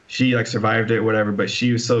for, she like survived it, whatever, but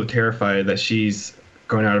she was so terrified that she's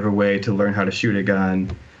going out of her way to learn how to shoot a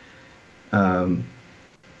gun, and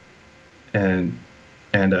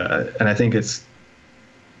I think it's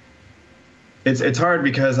it's hard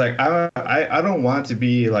because like I don't want to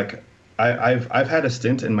be like I've had a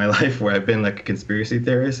stint in my life where I've been like a conspiracy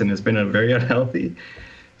theorist, and it's been a very unhealthy.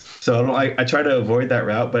 So I try to avoid that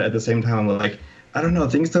route, but at the same time, I'm like, I don't know,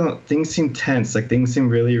 things seem tense. Like things seem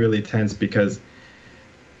really, really tense because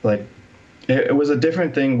like it was a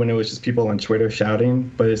different thing when it was just people on Twitter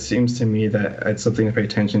shouting, but it seems to me that it's something to pay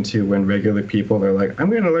attention to when regular people are like, I'm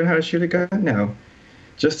going to learn how to shoot a gun now,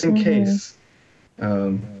 just in case.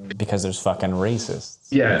 Because there's fucking racists.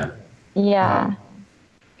 Yeah. Yeah.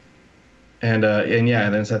 And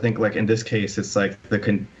then so I think like in this case, it's like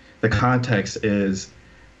the context is,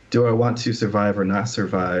 do I want to survive or not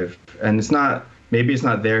survive? And maybe it's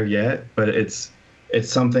not there yet, but it's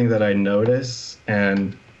something that I notice.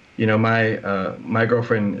 And you know, my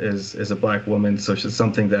girlfriend is a Black woman, so it's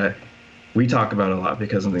something that we talk about a lot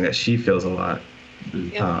because something that she feels a lot.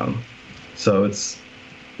 Yeah. So it's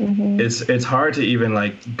hard to even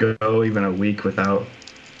like go even a week without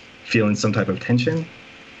feeling some type of tension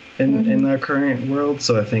in our current world.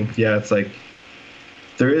 So I think it's like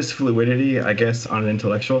there is fluidity, I guess, on an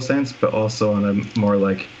intellectual sense, but also on a more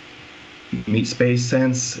like meat space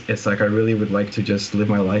sense. It's like I really would like to just live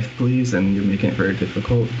my life, please, and you're making it very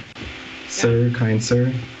difficult, sir, kind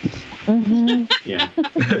sir. Yeah.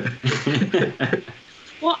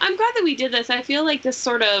 Well, I'm glad that we did this. I feel like this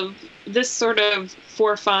sort of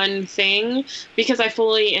for fun thing, because I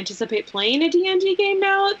fully anticipate playing a D&D game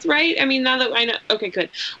now, right? I mean, now that I know. Okay,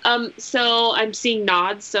 good. So I'm seeing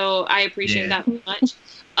nods, so I appreciate that much.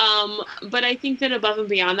 But I think that above and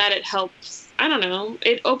beyond that, it helps. I don't know.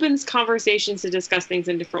 It opens conversations to discuss things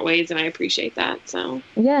in different ways, and I appreciate that. So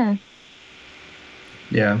yeah.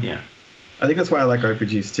 I think that's why I like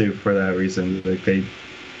RPGs too, for that reason. Like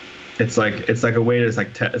it's like a way to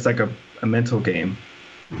it's like a mental game.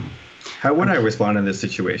 How would I respond in this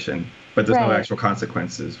situation? But there's no actual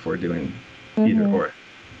consequences for doing either or.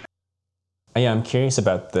 Yeah, I'm curious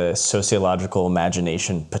about the sociological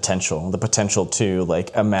imagination potential, the potential to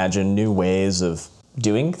like imagine new ways of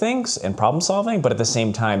doing things and problem solving, but at the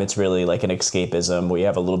same time, it's really like an escapism where you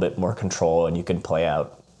have a little bit more control and you can play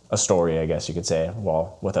out a story, I guess you could say,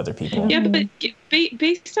 with other people. Yeah, but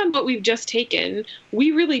based on what we've just taken,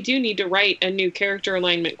 we really do need to write a new character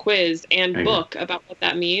alignment quiz and book about what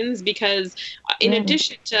that means, because in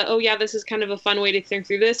addition to, this is kind of a fun way to think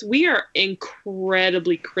through this, we are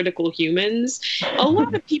incredibly critical humans. A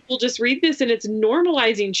lot of people just read this and it's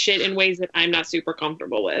normalizing shit in ways that I'm not super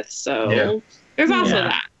comfortable with. So there's also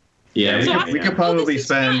that. Yeah, so we could probably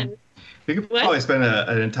spend... We could probably spend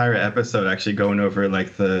an entire episode actually going over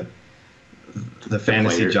like the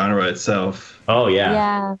fantasy genre itself. Oh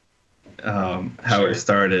yeah. Yeah. How it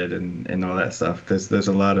started and all that stuff, because there's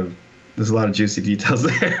a lot of juicy details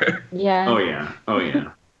there. Yeah. Oh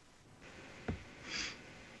yeah.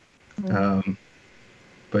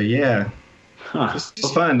 But yeah.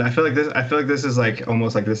 It's fun. I feel like this is like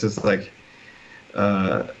almost like this is like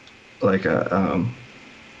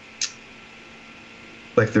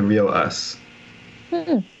like the real us.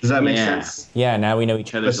 Does that make sense? Yeah, now we know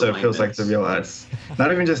each other. So it feels like the real us.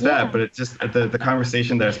 Not even just that, but it's just the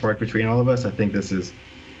conversation that sparked between all of us. I think this is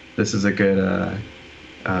a good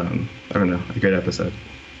I don't know, a good episode.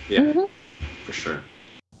 Yeah, for sure.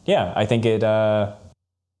 Yeah, I think it.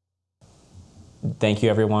 Thank you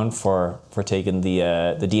everyone for taking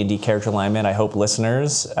the D&D character alignment. I hope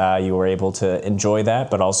listeners you were able to enjoy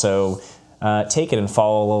that, but also take it and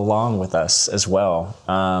follow along with us as well.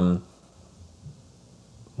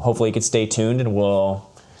 Hopefully you could stay tuned and we'll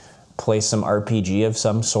play some RPG of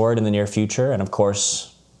some sort in the near future, and of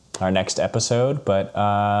course our next episode. But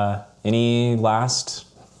any last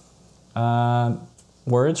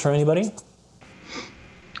words from anybody?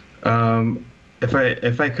 If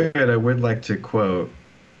I could, I would like to quote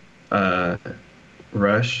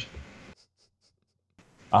Rush,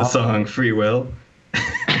 the song "Free Will."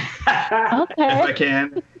 Okay. If I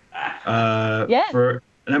can. For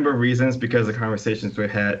a number of reasons, because the conversations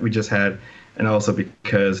we just had, and also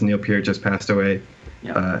because Neil Peart just passed away.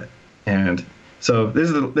 And so this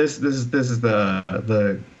is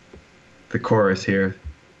the chorus here.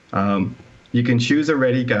 You can choose a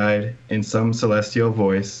ready guide in some celestial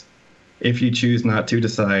voice. If you choose not to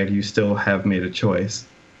decide, you still have made a choice.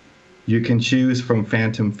 You can choose from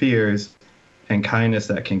phantom fears and kindness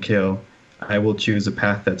that can kill. I will choose a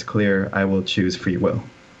path that's clear. I will choose free will.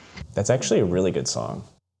 That's actually a really good song.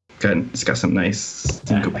 It's got some nice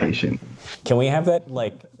syncopation. Can we have that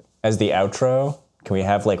like as the outro? Can we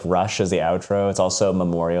have like Rush as the outro? It's also a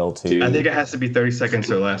memorial to... I think it has to be 30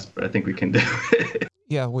 seconds or less, but I think we can do it.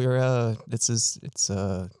 Yeah, it's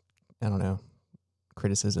I don't know,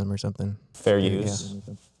 criticism or something. Fair use.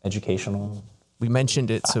 Yeah. educational. We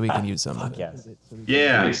mentioned it so we can use them. Yes.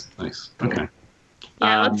 Yeah. Nice. Okay.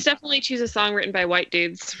 Yeah, let's definitely choose a song written by white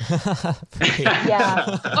dudes.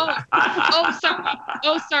 Yeah.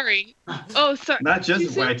 Oh, sorry. Not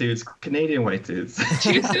just white dudes, Canadian white dudes.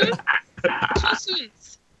 Too soon? Too soon.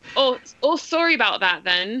 Oh, sorry about that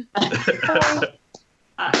then.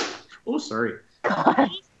 Sorry. Sorry.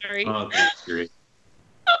 Oh, that's great.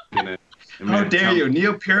 How dare you?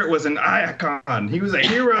 Neil Peart was an icon. He was a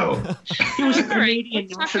hero. He was a Canadian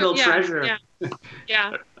national treasure.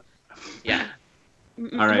 Yeah.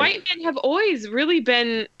 All right. White men have always really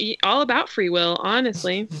been all about free will,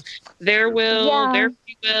 honestly. Their will, their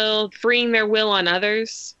free will, freeing their will on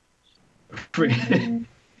others. The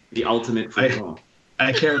ultimate free will.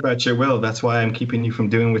 I care about your will. That's why I'm keeping you from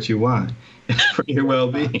doing what you want for your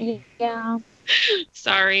well-being. Yeah.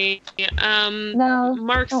 Sorry. No.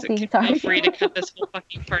 Mark's sorry. feel free to cut this whole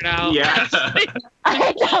fucking part out. Yeah.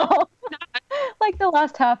 I know. Like the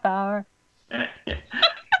last half hour.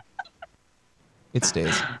 It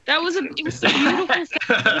stays. It was a beautiful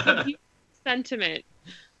sentiment.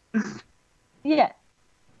 Yeah.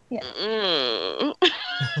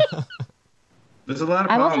 There's a lot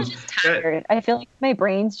of I'm problems. also just tired. I feel like my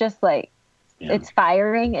brain's just like it's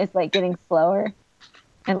firing is like getting slower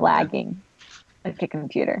and lagging like a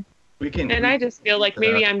computer. And I just feel like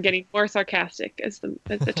maybe I'm getting more sarcastic as the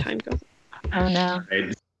time goes on. Oh no.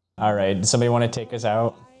 All right. Does somebody want to take us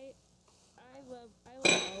out?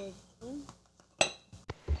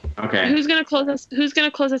 Okay. Who's gonna close us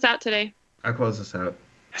out today? I'll close this out.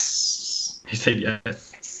 Yes. He said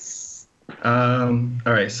yes. All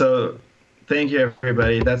right. So thank you,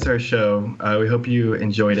 everybody. That's our show. We hope you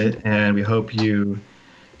enjoyed it, and we hope you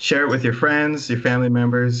share it with your friends, your family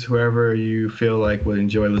members, whoever you feel like would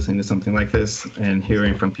enjoy listening to something like this and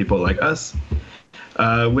hearing from people like us,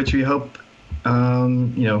 which we hope, we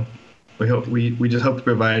just hope to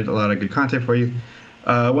provide a lot of good content for you.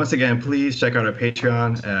 Once again, please check out our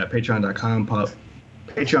Patreon at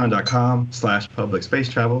patreon.com/public space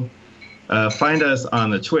travel. Find us on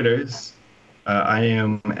the Twitters. I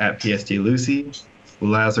am at PST Lucy.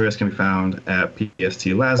 Lazarus can be found at PST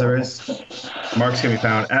Lazarus. Mark's can be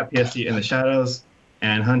found at PST in the Shadows.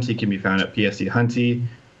 And Hunty can be found at PST Hunty.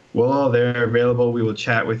 We're all there available. We will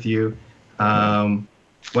chat with you.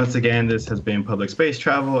 Once again, this has been Public Space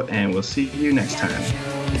Travel, and we'll see you next time.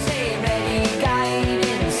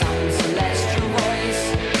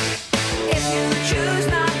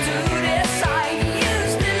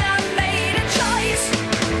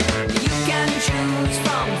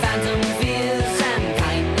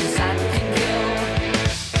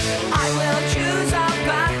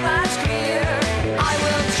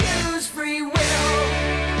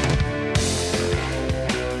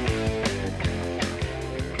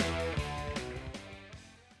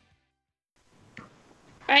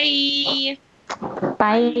 Bye.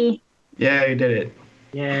 Bye. Yeah, you did it.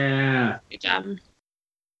 Yeah. Good job.